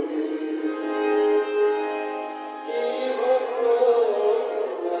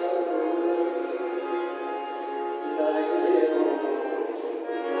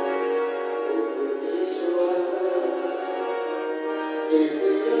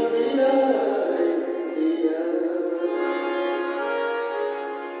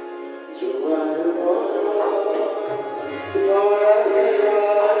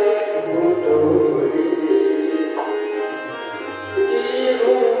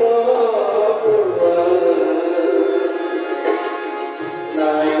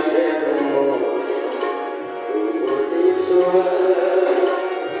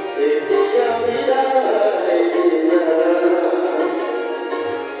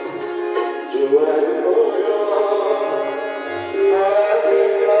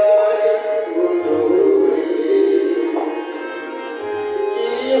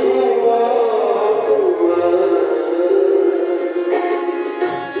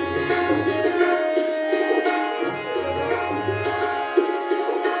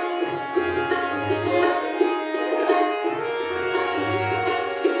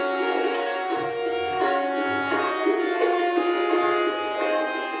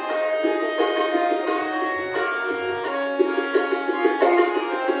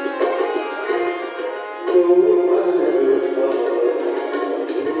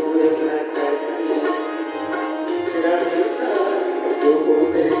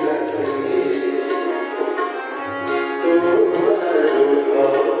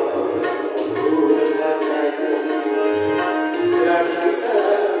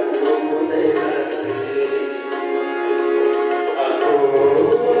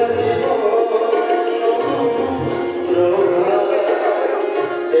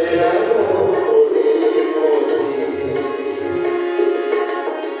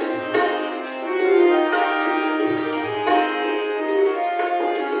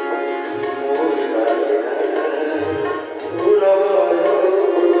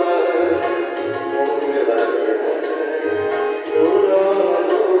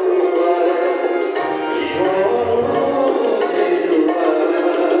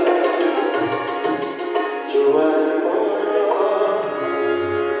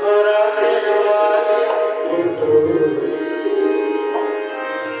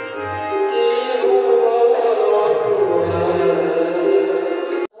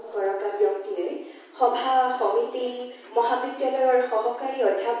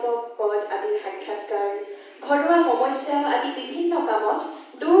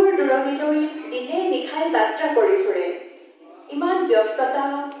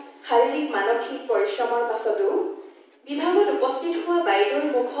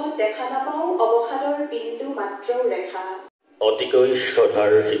অতিকৈ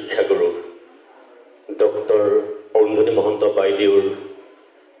শ্ৰদ্ধাৰ শিক্ষাগুৰু ডক্টৰ অৰুন্ধতী মহন্ত বাইদেউৰ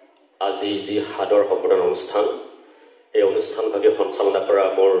আজি যি সাদৰ সম্বোধন অনুষ্ঠান এই অনুষ্ঠানভাগে সঞ্চালনা কৰা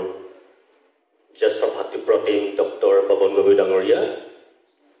মোৰ জ্যেষ্ঠ ভাতৃপ্ৰতিম ডক্টৰ পৱন গগৈ ডাঙৰীয়া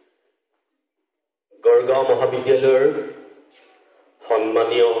গড়গাঁও মহাবিদ্যালয়ৰ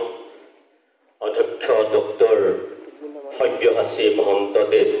সন্মানীয় অধ্যক্ষ ডক্টৰ সব্যসাচী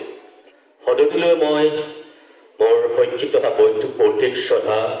মহন্তদেৱ সদতিলৈ মই মোৰ শৈক্ষিক তথা বৌদ্ধিক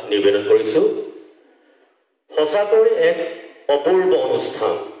শ্ৰদ্ধা নিবেদন কৰিছোঁ সঁচাকৈ এক অপূৰ্ব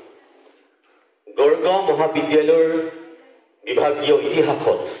অনুষ্ঠান গড়গাঁও মহাবিদ্যালয়ৰ বিভাগীয়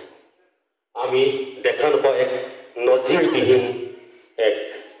ইতিহাসত আমি দেখা নোপোৱা এক নজিৰবিহীন এক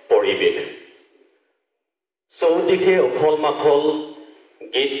পৰিৱেশ চৌদিশে উখল মাখল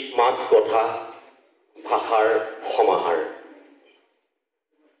গীত মাত কথা ভাষাৰ সমাহাৰ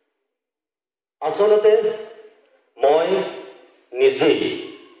আচলতে মই নিজেই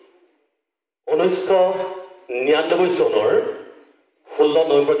 1999 চনৰ 16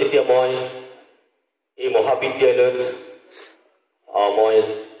 নৱেম্বৰ যেতিয়া মই এই মহাবিদ্যালয়ত মই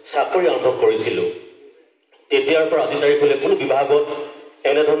চাকৰি আৰম্ভ কৰিছিলোঁ তেতিয়াৰ পৰা আজি তাৰিখলৈ কোনো বিভাগত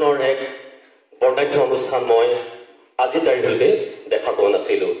এনেধৰণৰ এক বৰ্ণাঢ্য অনুষ্ঠান মই আজি তাৰিখলৈকে দেখা পোৱা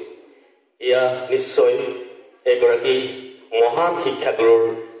নাছিলোঁ এয়া নিশ্চয় এগৰাকী মহান শিক্ষাগুৰুৰ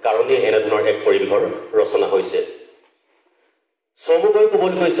কাৰণে এনেধৰণৰ এক পৰিৱেশৰ ৰচনা হৈছে চমুকৈ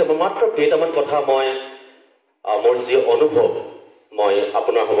ক'বলৈ গৈছে মাত্ৰ কেইটামান কথা মই মোৰ যি অনুভৱ মই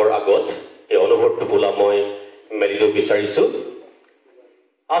আপোনাৰ সবৰ আগত এই অনুভৱটো বোলা মই মেলিব বিচাৰিছোঁ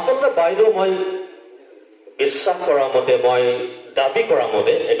আচলতে বাইদেউ মই বিশ্বাস কৰা মতে মই দাবী কৰা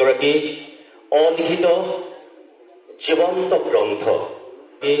মতে এগৰাকী অলিখিত জীৱন্ত গ্ৰন্থ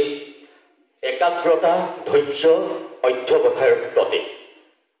এই একাগ্ৰতা ধৈৰ্য অধ্যৱসায়ৰ প্ৰতীক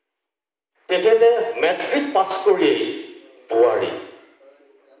তেখেতে মেট্ৰিক পাছ কৰিয়েই বোৱাৰী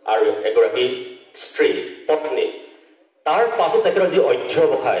আৰু এগৰাকী স্ত্ৰী পত্নী তাৰ পাছত তেখেতৰ যি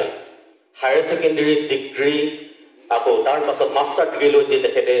অধ্যৱসায় হায়াৰ ছেকেণ্ডেৰী ডিগ্ৰী আকৌ তাৰ পাছত মাষ্টাৰ ডিগ্ৰী লৈ যি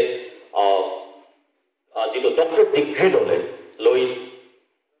তেখেতে যিটো ডক্টৰ ডিগ্ৰী লৈ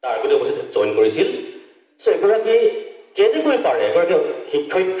তাৰ আগতে অৱশ্যে জইন কৰিছিল চ' এগৰাকী কেনেকৈ পাৰে এগৰাকী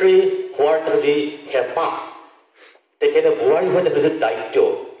শিক্ষয়িত্ৰী হোৱাৰ যি হেঁপাহ তেখেতে বোৱাৰী হৈ তেখেতৰ যি দায়িত্ব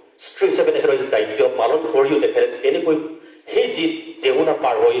স্ত্ৰী হিচাপে তেখেতৰ যি দায়িত্ব পালন কৰিও তেখেতে কেনেকৈ সেই যি দেউনা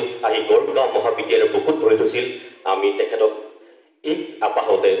পাৰ হৈ আহি গড়গাঁও মহাবিদ্যালয়ৰ বুকুত ধৰি থৈছিল আমি তেখেতক এই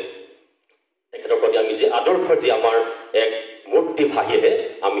আপাহতে তেখেতৰ প্ৰতি আমি যি আদৰ্শৰ যি আমাৰ এক মূৰ্তি ভাহিহে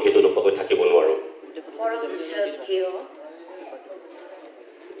আমি সেইটো নোপোৱাকৈ থাকিব নোৱাৰোঁ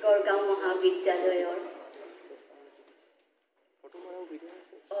গড়গাঁও মহাবিদ্যালয়ৰ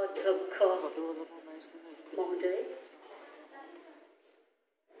অধ্যক্ষ মহোদয়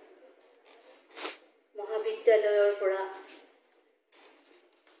মহাবিদ্যালয়ৰ পৰা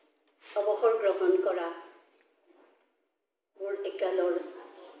অৱসৰ গ্ৰহণ কৰা মোৰ একালৰ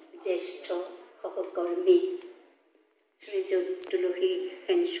জ্যেষ্ঠ সহকৰ্মী শ্ৰীযুত তুলসী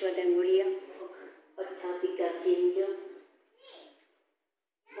সেনচোৱা ডাঙৰীয়া অধ্যাপিকা বৃন্দ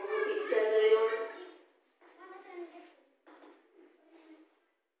মহাবিদ্যালয়ৰ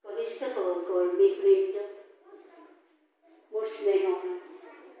কনিষ্ঠ সহকৰ্মী বৃন্দ মোৰ স্নেহৰ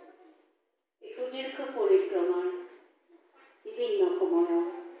সুদীৰ্ঘ পৰিক্ৰমাৰ বিভিন্ন সময়ত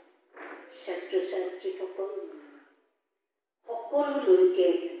ছাত্ৰ ছাত্ৰীসকল সকলোলৈকে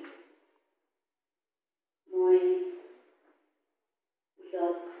মই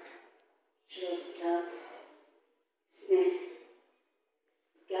লগ শ্ৰদ্ধা স্নেহ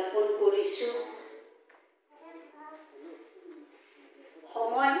জ্ঞাপন কৰিছোঁ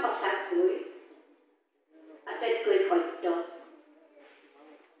সময় সঁচাকৈ আটাইতকৈ সত্য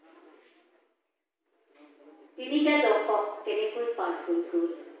তিনিটা দশক কেনেকৈ পাৰ হৈ গ'ল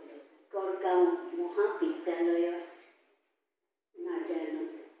গড়গাঁও মহাবিদ্যালয়ত নাজানো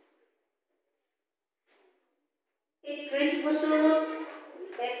এই 30 বছৰত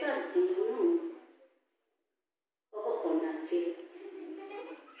এটা দিনো অৱসৰ নাছিল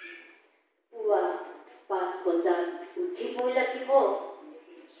পুৱা 5 বজাত উঠিবই লাগিব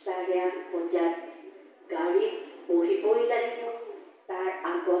 8:30 বজাত গাড়ীত বহিবই লাগিব তাৰ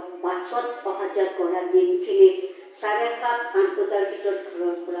আগত বাছত অহা যোৱা কৰা দিনখিনি 7:30-8 বজাৰ ভিতৰত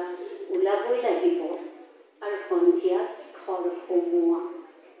ঘৰৰ পৰা ওলাবই লাগিব আৰু সন্ধিয়া ঘৰ সোমোৱা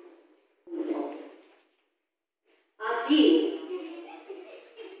আজি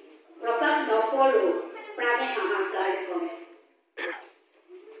প্ৰকাশ নকৰো প্ৰাণে হাহাকাৰ কৰে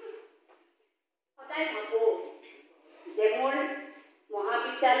সদায় ভাবো যে মোৰ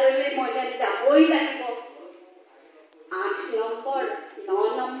মহাবিদ্যালয়লৈ মই যেন যাবই লাগিব 8 নম্বৰ 9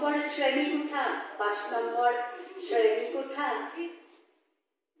 নম্বৰ শ্ৰেণী কোঠা 5 নম্বৰ শ্ৰেণী কোঠা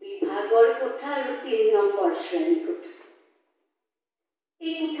বিভাগৰ কোঠা আৰু 3 নম্বৰ শ্ৰেণী কোঠা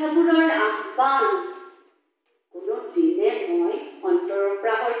এই কোঠাবোৰৰ আহ্বান কোনো দিনে মই অন্তৰৰ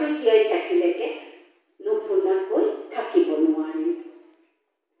পৰা হয়তো জীয়াই থাকিলেকে নুশুনাকৈ থাকিব নোৱাৰিম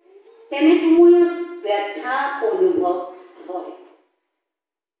তেনে সময়ত ব্যথা অনুভৱ হয়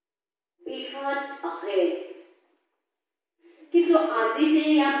বিষাদ আহে কিন্তু আজি যে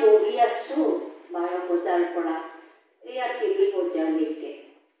ইয়াত বহি আছো 12 বজাৰ পৰা এয়া 3 বজালৈকে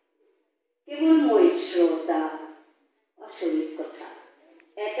কেৱল মই শ্ৰোতা আচৰিত কথা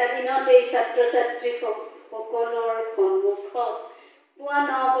এটা দিনত এই ছাত্ৰ ছাত্ৰী সকলৰ সন্মুখত পুৱা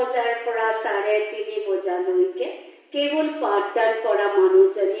 9 বজাৰ পৰা 3:30 বজালৈকে কেৱল পাঠদান কৰা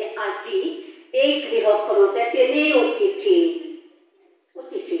মানুহজনী আজি এই গৃহখনতে তেনেই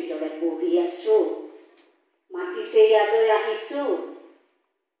অতিথিৰ দৰে বহি আছো মাতিছে ইয়ালৈ আহিছো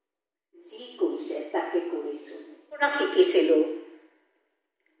যি কৈছে তাকে কৰিছো পৰা শিকিছিলো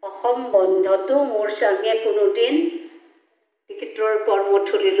অসম বন্ধটো মোৰ স্বামীয়ে কোনোদিন তেখেতৰ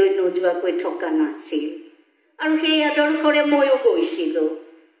কৰ্মথলীলৈ নোযোৱাকৈ থকা নাছিল আৰু সেই আদৰ্শৰে ময়ো গৈছিলো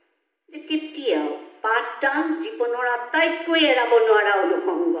কেতিয়াও পাঠদান জীৱনৰ আটাইতকৈ এৰাব নোৱাৰা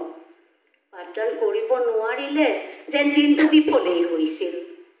অনুষংগ পাঠদান কৰিব নোৱাৰিলে যেন দিনটো বিফলেই হৈছিল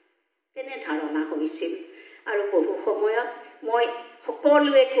তেনে ধাৰণা হৈছিল আৰু বহু সময়ত মই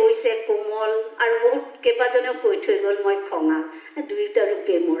সকলোৱে কৈছে কোমল আৰু বহুত কেইবাজনেও কৈ থৈ গ'ল মই খঙা দুয়োটা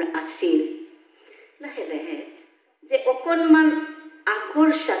ৰূপে মোৰ আছিল লাহে লাহে যে অকণমান আগৰ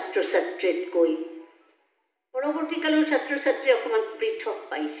ছাত্ৰ ছাত্ৰীতকৈ পৰৱৰ্তীকালৰ ছাত্ৰ ছাত্ৰী অকণমান পৃথক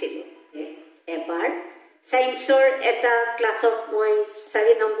পাইছিলোঁ এবাৰ সায়েন্সৰ এটা ক্লাছত মই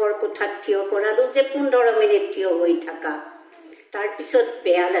 4 নম্বৰ কোঠাত থিয় কৰালোঁ যে 15 মিনিট থিয় হৈ থকা তাৰপিছত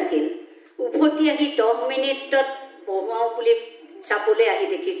বেয়া লাগিল উভতি আহি 10 মিনিটত বহাও বুলি চাবলৈ আহি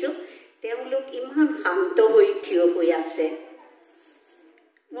দেখিছোঁ তেওঁলোক ইমান শান্ত হৈ থিয় হৈ আছে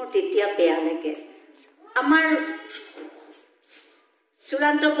মোৰ তেতিয়া বেয়া লাগে আমাৰ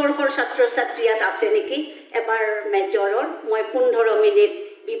চূড়ান্ত বৰ্ষৰ ছাত্ৰ ছাত্ৰী ইয়াত আছে নেকি এবাৰ মেজৰৰ মই 15 মিনিট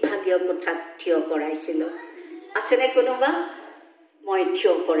বিভাগীয় কোঠাত থিয় কৰাইছিলোঁ আছেনে কোনোবা মই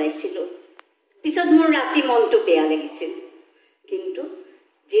থিয় কৰাইছিলোঁ পিছত মোৰ ৰাতি মনটো বেয়া লাগিছিল কিন্তু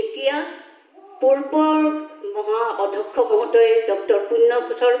যেতিয়া পূৰ্বৰ মহা অধ্যক্ষ মহোদয় ডক্টৰ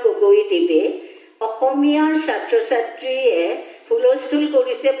পুণ্যভূষণ গগৈদেৱে অসমীয়াৰ ছাত্ৰ ছাত্ৰীয়ে হুলস্থুল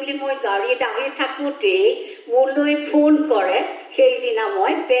কৰিছে বুলি মই গাড়ীত আহি থাকোঁতে মোলৈ ফোন কৰে সেইদিনা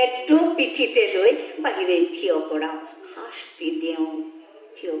মই বেগটো পিঠিতে লৈ বাহিৰে থিয় কৰাওঁ শাস্তি দিওঁ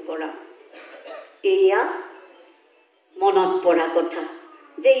থিয় কৰাওঁ এয়া মনত পৰা কথা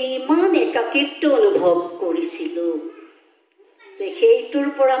যে ইমান একাকিত্ব অনুভৱ কৰিছিলোঁ যে সেইটোৰ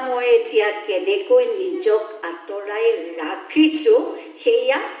পৰা মই এতিয়া কেনেকৈ নিজক আঁতৰাই ৰাখিছোঁ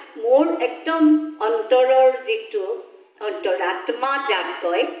সেয়া মোৰ একদম অন্তৰৰ যিটো অন্তৰাত্মা যাক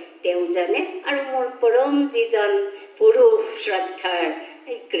কয় তেওঁ জানে আৰু মোৰ পৰম যিজন পুৰুষ শ্ৰদ্ধাৰ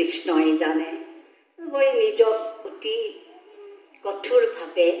কৃষ্ণই জানে মই নিজক অতি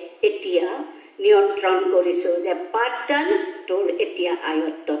কঠোৰভাৱে এতিয়া নিয়ন্ত্ৰণ কৰিছোঁ যে পাঠদান তোৰ এতিয়া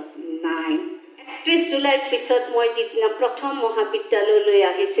আয়ত্তত নাই 31 জুলাইৰ পিছত মই যিদিনা প্ৰথম মহাবিদ্যালয়লৈ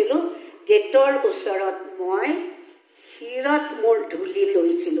আহিছিলোঁ গেটৰ ওচৰত মই শিৰত মোৰ ধূলি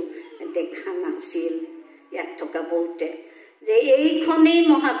লৈছিলোঁ দেখা নাছিল ইয়াত থকা বহুতে যে এইখনেই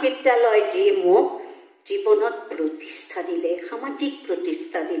মহাবিদ্যালয় যি মোক জীৱনত প্ৰতিষ্ঠা দিলে সামাজিক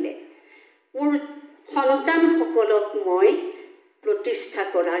প্ৰতিষ্ঠা দিলে মোৰ সন্তানসকলক মই প্ৰতিষ্ঠা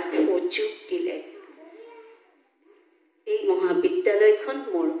কৰাৰ সুযোগ দিলে এই মহাবিদ্যালয়খন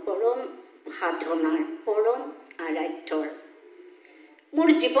মোৰ পৰম সাধনাৰ পৰম আৰাধ্যৰ মোৰ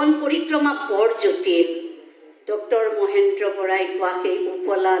জীৱন পৰিক্ৰমা বৰ জটিল ডক্টৰ মহেন্দ্ৰ বৰাই কোৱা সেই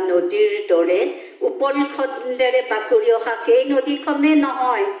উপলা নদীৰ দৰে উপলখণ্ডেৰে বাগৰি অহা সেই নদীখনে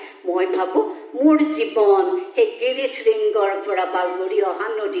নহয় মই ভাবোঁ মোৰ জীৱন সেই গিৰিশৃংগৰ পৰা বাগৰি অহা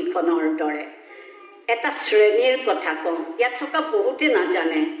নদীখনৰ দৰে এটা শ্ৰেণীৰ কথা কওঁ ইয়াত থকা বহুতে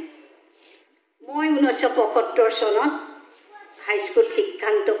নাজানে মই 1975 চনত হাইস্কুল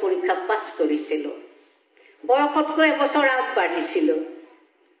শিক্ষান্ত পৰীক্ষা পাছ কৰিছিলোঁ বয়সতকৈ এবছৰ আগবাঢ়িছিলোঁ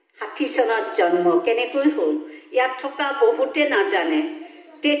 60 চনত জন্ম কেনেকৈ হ'ল ইয়াত থকা বহুতে নাজানে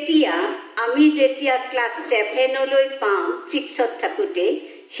তেতিয়া আমি যেতিয়া ক্লাছ 7লৈ পাওঁ 6ত থাকোঁতে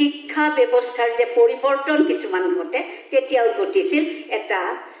শিক্ষা ব্যৱস্থাৰ যে পৰিৱৰ্তন কিছুমান ঘটে তেতিয়াও ঘটিছিল এটা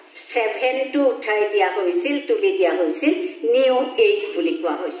 7টো উঠাই দিয়া হৈছিল তুলি দিয়া হৈছিল নিউ 8 বুলি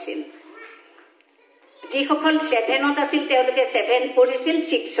কোৱা হৈছিল যিসকল 7ত আছিল তেওঁলোকে 7 পঢ়িছিল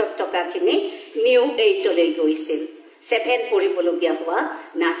 6ত থকাখিনি নিউ 8লৈ গৈছিল 7 পঢ়িবলগীয়া হোৱা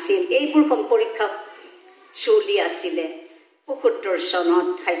নাছিল এইবোৰ পৰীক্ষা চলি আছিলে 75 চনত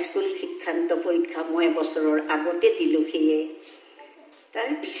হাইস্কুল শিক্ষান্ত পৰীক্ষা মই এবছৰৰ আগতে দিলোঁ সেয়ে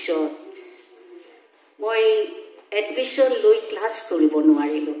তাৰপিছত মই এডমিশ্যন লৈ ক্লাছ কৰিব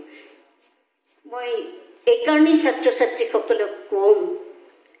নোৱাৰিলোঁ মই এইকাৰণেই ছাত্ৰ ছাত্ৰীসকলক ক'ম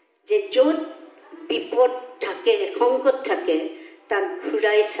যে য'ত বিপদ থাকে সংকট থাকে তাক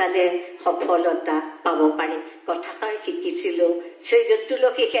ঘূৰাই চালে সফলতা পাব পাৰি কথাষাৰ শিকিছিলোঁ শ্ৰীযুত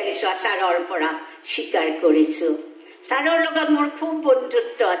তুলসী সেনচোৱা ছাৰৰ পৰা স্বীকাৰ কৰিছোঁ ছাৰৰ লগত মোৰ খুব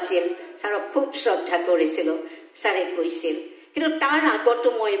বন্ধুত্ব আছিল ছাৰক খুব শ্ৰদ্ধা কৰিছিলোঁ ছাৰে কৈছিল কিন্তু তাৰ আগতো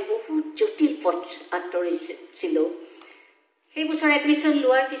মই বহুত জটিল পথ আঁতৰিছিলোঁ সেই বছৰ এডমিশ্যন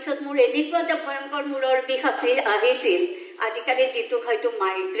লোৱাৰ পিছত মোৰ এনেকুৱা এটা ভয়ংকৰ মূৰৰ বিষ আহিছিল আজিকালি যিটো হয়তো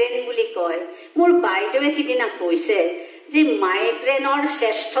মাইগ্ৰেন বুলি কয় মোৰ বাইদেৱে সিদিনা কৈছে যে মাইগ্ৰেনৰ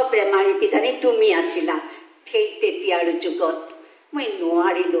শ্ৰেষ্ঠ বেমাৰী কিজানি তুমি আছিলা সেই তেতিয়াৰ যুগত মই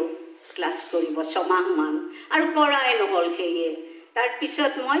নোৱাৰিলোঁ ক্লাছ কৰিব 6 মাহমান আৰু পঢ়াই নহ'ল সেয়ে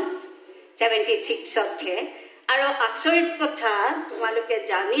তাৰপিছত মই 76তহে আৰু আচৰিত কথা তোমালোকে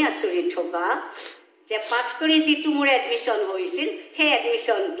জানি আচৰিত হ'বা যে পাছ কৰি যিটো মোৰ এডমিশ্যন হৈছিল সেই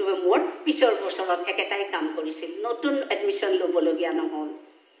এডমিশ্যনটোৱে মোৰ পিছৰ বছৰত একেটাই কাম কৰিছিল নতুন এডমিশ্যন ল'বলগীয়া নহ'ল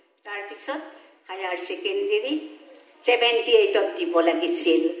তাৰপিছত হায়াৰ ছেকেণ্ডেৰী 78ত দিব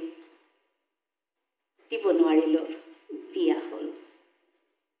লাগিছিল দিব নোৱাৰিলোঁ বিয়া হ'ল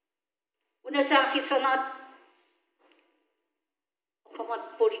 1980 চনত অসমত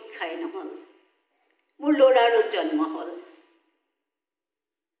পৰীক্ষাই নহ'ল মোৰ ল'ৰাৰো জন্ম হ'ল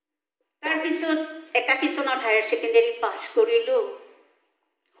তাৰপিছত 81 চনত হায়াৰ ছেকেণ্ডেৰী পাছ কৰিলোঁ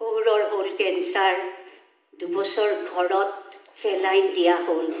শহুৰৰ হ'ল কেঞ্চাৰ 2 বছৰ ঘৰত চেলাইন দিয়া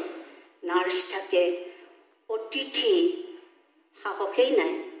হ'ল নাৰ্ছ থাকে অতিথি সাহসেই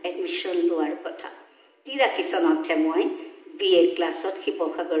নাই এডমিশ্যন লোৱাৰ কথা। 83 চনতহে মই BA ক্লাছত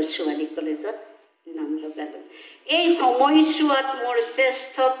শিৱসাগৰ ছোৱালী কলেজত নাম লগালোঁ। এই সময়ছোৱাত মোৰ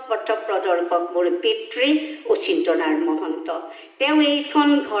শ্ৰেষ্ঠ পথ প্ৰদৰ্শক মোৰ পিতৃ অচিন্তনাৰ মহন্ত। তেওঁ এইখন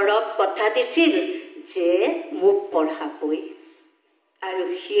ঘৰত কথা দিছিল যে মোক পঢ়াবই, আৰু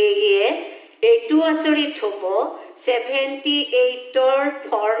সেয়ে এইটো আচৰিত হ'ব 78ৰ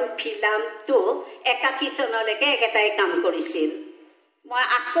ফৰ্ম ফিল-আপটো 81 চনলৈকে একেটাই কাম কৰিছিল। মই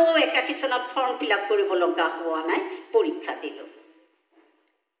আকৌ 81 চনত ফৰ্ম ফিল-আপ কৰিব লগা হোৱা নাই, পৰীক্ষা দিলোঁ।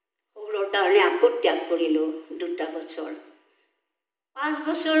 সৰুৰ কাৰণে আকৌ ত্যাগ কৰিলোঁ 2 বছৰ। 5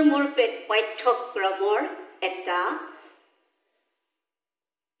 বছৰ মোৰ পাঠ্যক্ৰমৰ এটা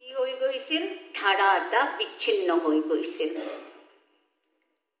কি হৈ গৈছিল, ধাৰা এটা বিচ্ছিন্ন হৈ গৈছিল।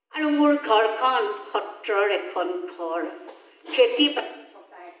 আৰু মোৰ ঘৰখন সত্ৰৰ এখন ঘৰ, খেতি বাতি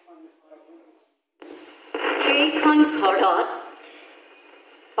থকা এখন ঘৰ। সেইখন ঘৰত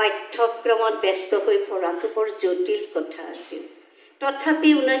পাঠ্যক্ৰমত ব্যস্ত হৈ পৰাটো বৰ জটিল কথা আছিল। তথাপি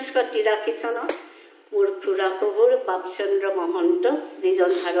 1983 চনত মোৰ খুৰা শহুৰ বাপচন্দ্ৰ মহন্ত,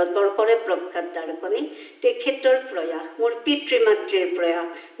 যিজন ভাৰতবৰ্ষৰে প্ৰখ্যাত দাৰ্শনিক, তেখেতৰ প্ৰয়াস, মোৰ পিতৃ মাতৃৰ প্ৰয়াস,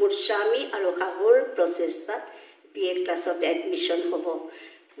 মোৰ স্বামী আৰু শাহুৰ প্ৰচেষ্টাত BA ক্লাছত এডমিশ্যন হ'ব।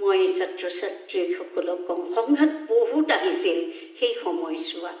 মই ছাত্ৰ ছাত্ৰীসকলক কওঁ, সংঘাত বহুত আহিছিল সেই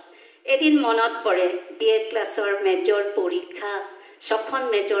সময়ছোৱাত। এদিন মনত পৰে, BA ক্লাছৰ মেজৰ পৰীক্ষা, 6খন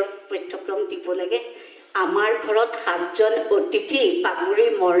মেজৰ পাঠ্যক্ৰম দিব লাগে। আমাৰ ঘৰত 7জন অতিথি, পাগুৰি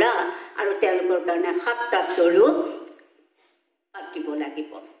মৰা, আৰু তেওঁলোকৰ কাৰণে 7টা স্বৰূপ পাতিব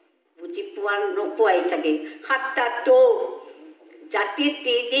লাগিব। বুজি নোপোৱাই চাগে। 7টা টৌ জাতিত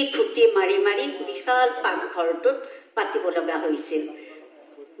দি খুটি মাৰি মাৰি বিশাল পাকঘৰটোত পাতিব লগা হৈছিল।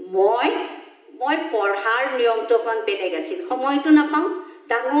 মই পঢ়াৰ নিয়মটো অকণ বেলেগ আছিল। সময়টো নাপাওঁ,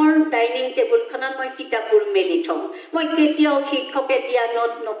 ডাঙৰ ডাইনিং টেবুলখনত মই কিতাপবোৰ মেলি থওঁ। মই কেতিয়াও শিক্ষকে দিয়া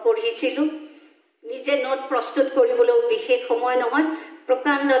নোট নপঢ়িছিলোঁ। নিজে নোট প্ৰস্তুত কৰিবলৈও বিশেষ সময় নহয়।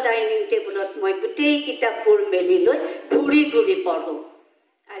 প্ৰকাণ্ড ডাইনিং টেবুলত মই গোটেই কিতাপবোৰ মেলি লৈ ঘূৰি ঘূৰি পঢ়োঁ।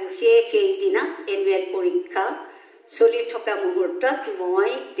 আৰু সেইদিনা এনুৱেল পৰীক্ষা চলি থকা মুহূৰ্তত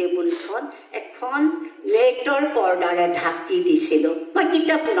মই টেবুলখন এখন নেটৰ পৰ্দাৰে ঢাকি দিছিলোঁ। মই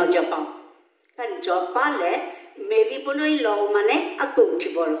কিতাপ নজপাওঁ, কাৰণ জপালে মেলিবলৈ লওঁ মানে আকৌ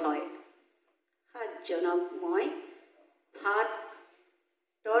উঠিবৰ হয়। 7জনক মই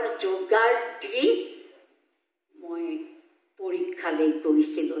ভাতৰ যোগাৰ দি মই পৰীক্ষালৈ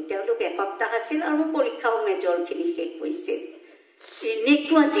গৈছিলোঁ। তেওঁলোক এসপ্তাহ আছিল আৰু পৰীক্ষাও মেজৰখিনি শেষ হৈছিল।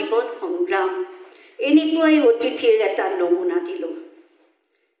 এনেকুৱা জীৱন সংগ্ৰাম, এনেকুৱাই অতিথিৰ এটা নমুনা দিলোঁ।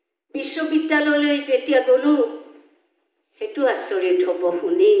 বিশ্ববিদ্যালয়লৈ যেতিয়া গ'লোঁ, সেইটো আচৰিত হ'ব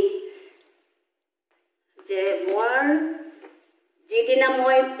শুনি যে যিদিনা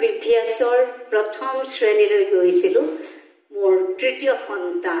মই প্ৰিভিয়াছৰ 1ম শ্ৰেণীলৈ গৈছিলোঁ, মোৰ 3য়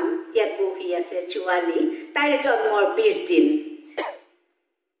সন্তান ইয়াত বহি আছে, ছোৱালী, তাইৰ জন্মৰ 20 দিন।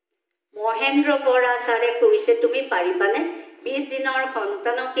 মহেন্দ্ৰ বৰা ছাৰে কৈছে, তুমি পাৰিবানে? 20 দিনৰ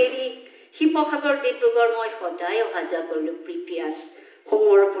সন্তানক এৰি শিৱসাগৰ ডিব্ৰুগড় মই সদায় অহা যোৱা কৰিলোঁ, প্ৰিভিয়াছ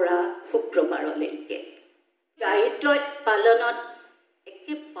সোমৰ পৰা শুক্ৰবাৰলৈকে। দায়িত্ব পালনত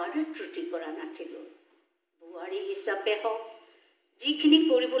একেবাৰে ত্ৰুটি কৰা নাছিলোঁ। বোৱাৰী হিচাপে হওক, যিখিনি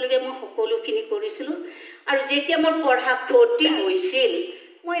কৰিবলগীয়া মই সকলোখিনি কৰিছিলোঁ। আৰু যেতিয়া মোৰ পঢ়া ক্ষতি হৈছিল,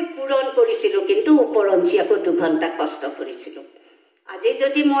 মই পূৰণ কৰিছিলোঁ, কিন্তু ওপৰঞ্চি আকৌ 2 ঘণ্টা কষ্ট কৰিছিলোঁ। আজি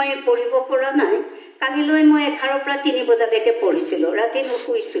যদি মই পঢ়িব পৰা নাই, কালিলৈ মই 11ৰ পৰা 3 বজালৈকে পঢ়িছিলোঁ, ৰাতি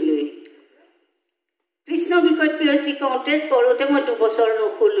নুশুইছিলোঁৱেই। কৃষ্ণ বিষয়ত PhD কৰোঁতে মই 2 বছৰ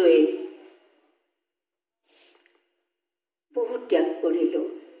নুশুলোৱেই। বহুত ত্যাগ কৰিলোঁ,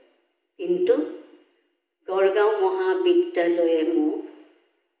 কিন্তু গড়গাঁও মহাবিদ্যালয়ে মোক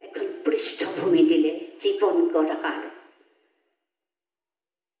এখন পৃষ্ঠভূমি দিলে জীৱন গঢ়াৰ।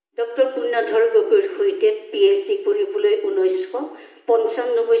 ডক্টৰ পুণ্যধৰ গগৈৰ সৈতে PhD কৰিবলৈ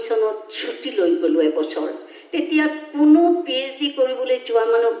 1995 চনত ছুটি লৈ গ'লোঁ এবছৰ। তেতিয়া কোনো PhD কৰিবলৈ যোৱা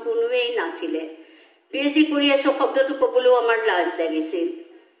মানুহ কোনোৱেই নাছিলে। PhD কৰি আছোঁ শব্দটো ক'বলৈও আমাৰ লাজ লাগিছিল।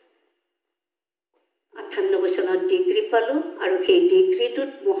 98 চনত ডিগ্ৰী পালোঁ, আৰু সেই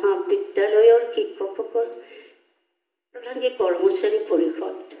ডিগ্ৰীটোত মহাবিদ্যালয়ৰ শিক্ষকসকল, প্ৰধানকৈ কৰ্মচাৰী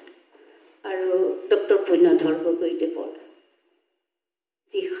পৰিষদ আৰু ডক্টৰ পুণ্যধৰ গগৈদেৱৰ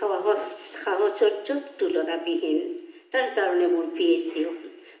যি সাহচৰ্য তুলনাবিহীন, তাৰ কাৰণে মোৰ PhD হ'ল।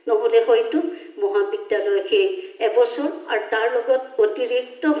 নহ'লে হয়তো মহাবিদ্যালয় সেই এবছৰ আৰু তাৰ লগত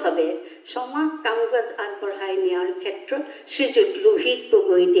অতিৰিক্তভাৱে 6 মাহ কাম কাজ আগবঢ়াই নিয়াৰ ক্ষেত্ৰত শ্ৰীযুত লোহিত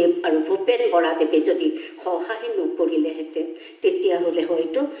গগৈদেৱ আৰু ভূপেন বৰাদেৱে যদি সহায় নকৰিলেহেঁতেন, তেতিয়াহ'লে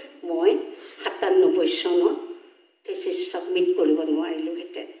হয়তো মই 97 চনত থেচিছ ছাবমিট কৰিব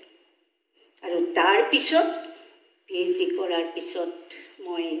নোৱাৰিলোহেঁতেন। আৰু তাৰ পিছত PhD কৰাৰ পিছত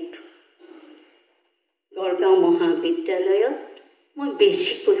মই গড়গাঁও মহাবিদ্যালয়ত মই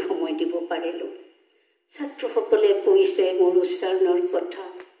বেছিকৈ সময় দিব পাৰিলোঁ। ছাত্ৰসকলে কৈছে মোৰ উচ্চাৰণৰ কথা।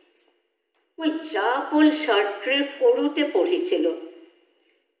 মই পল ছাত্ৰে সৰুতে পঢ়িছিলোঁ,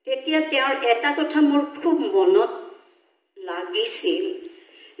 তেতিয়া তেওঁৰ এটা কথা মোৰ খুব মনত লাগিছিল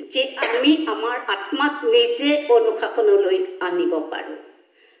যে আমি আমাৰ আত্মাক নিজে অনুশাসনলৈ আনিব পাৰোঁ।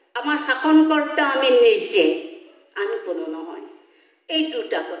 আমাৰ শাসনকৰ্তা আমি নিজে, আন কোনো নহয়। এই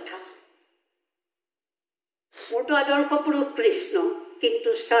দুটা কথা। মোৰতো আদৰ্শ পুৰুষ কৃষ্ণ, কিন্তু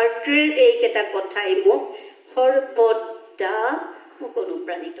ছাত্ৰেৰ এইকেইটা কথাই মোক সৰ্বদা মোক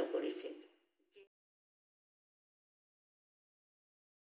অনুপ্ৰাণিত কৰিছে।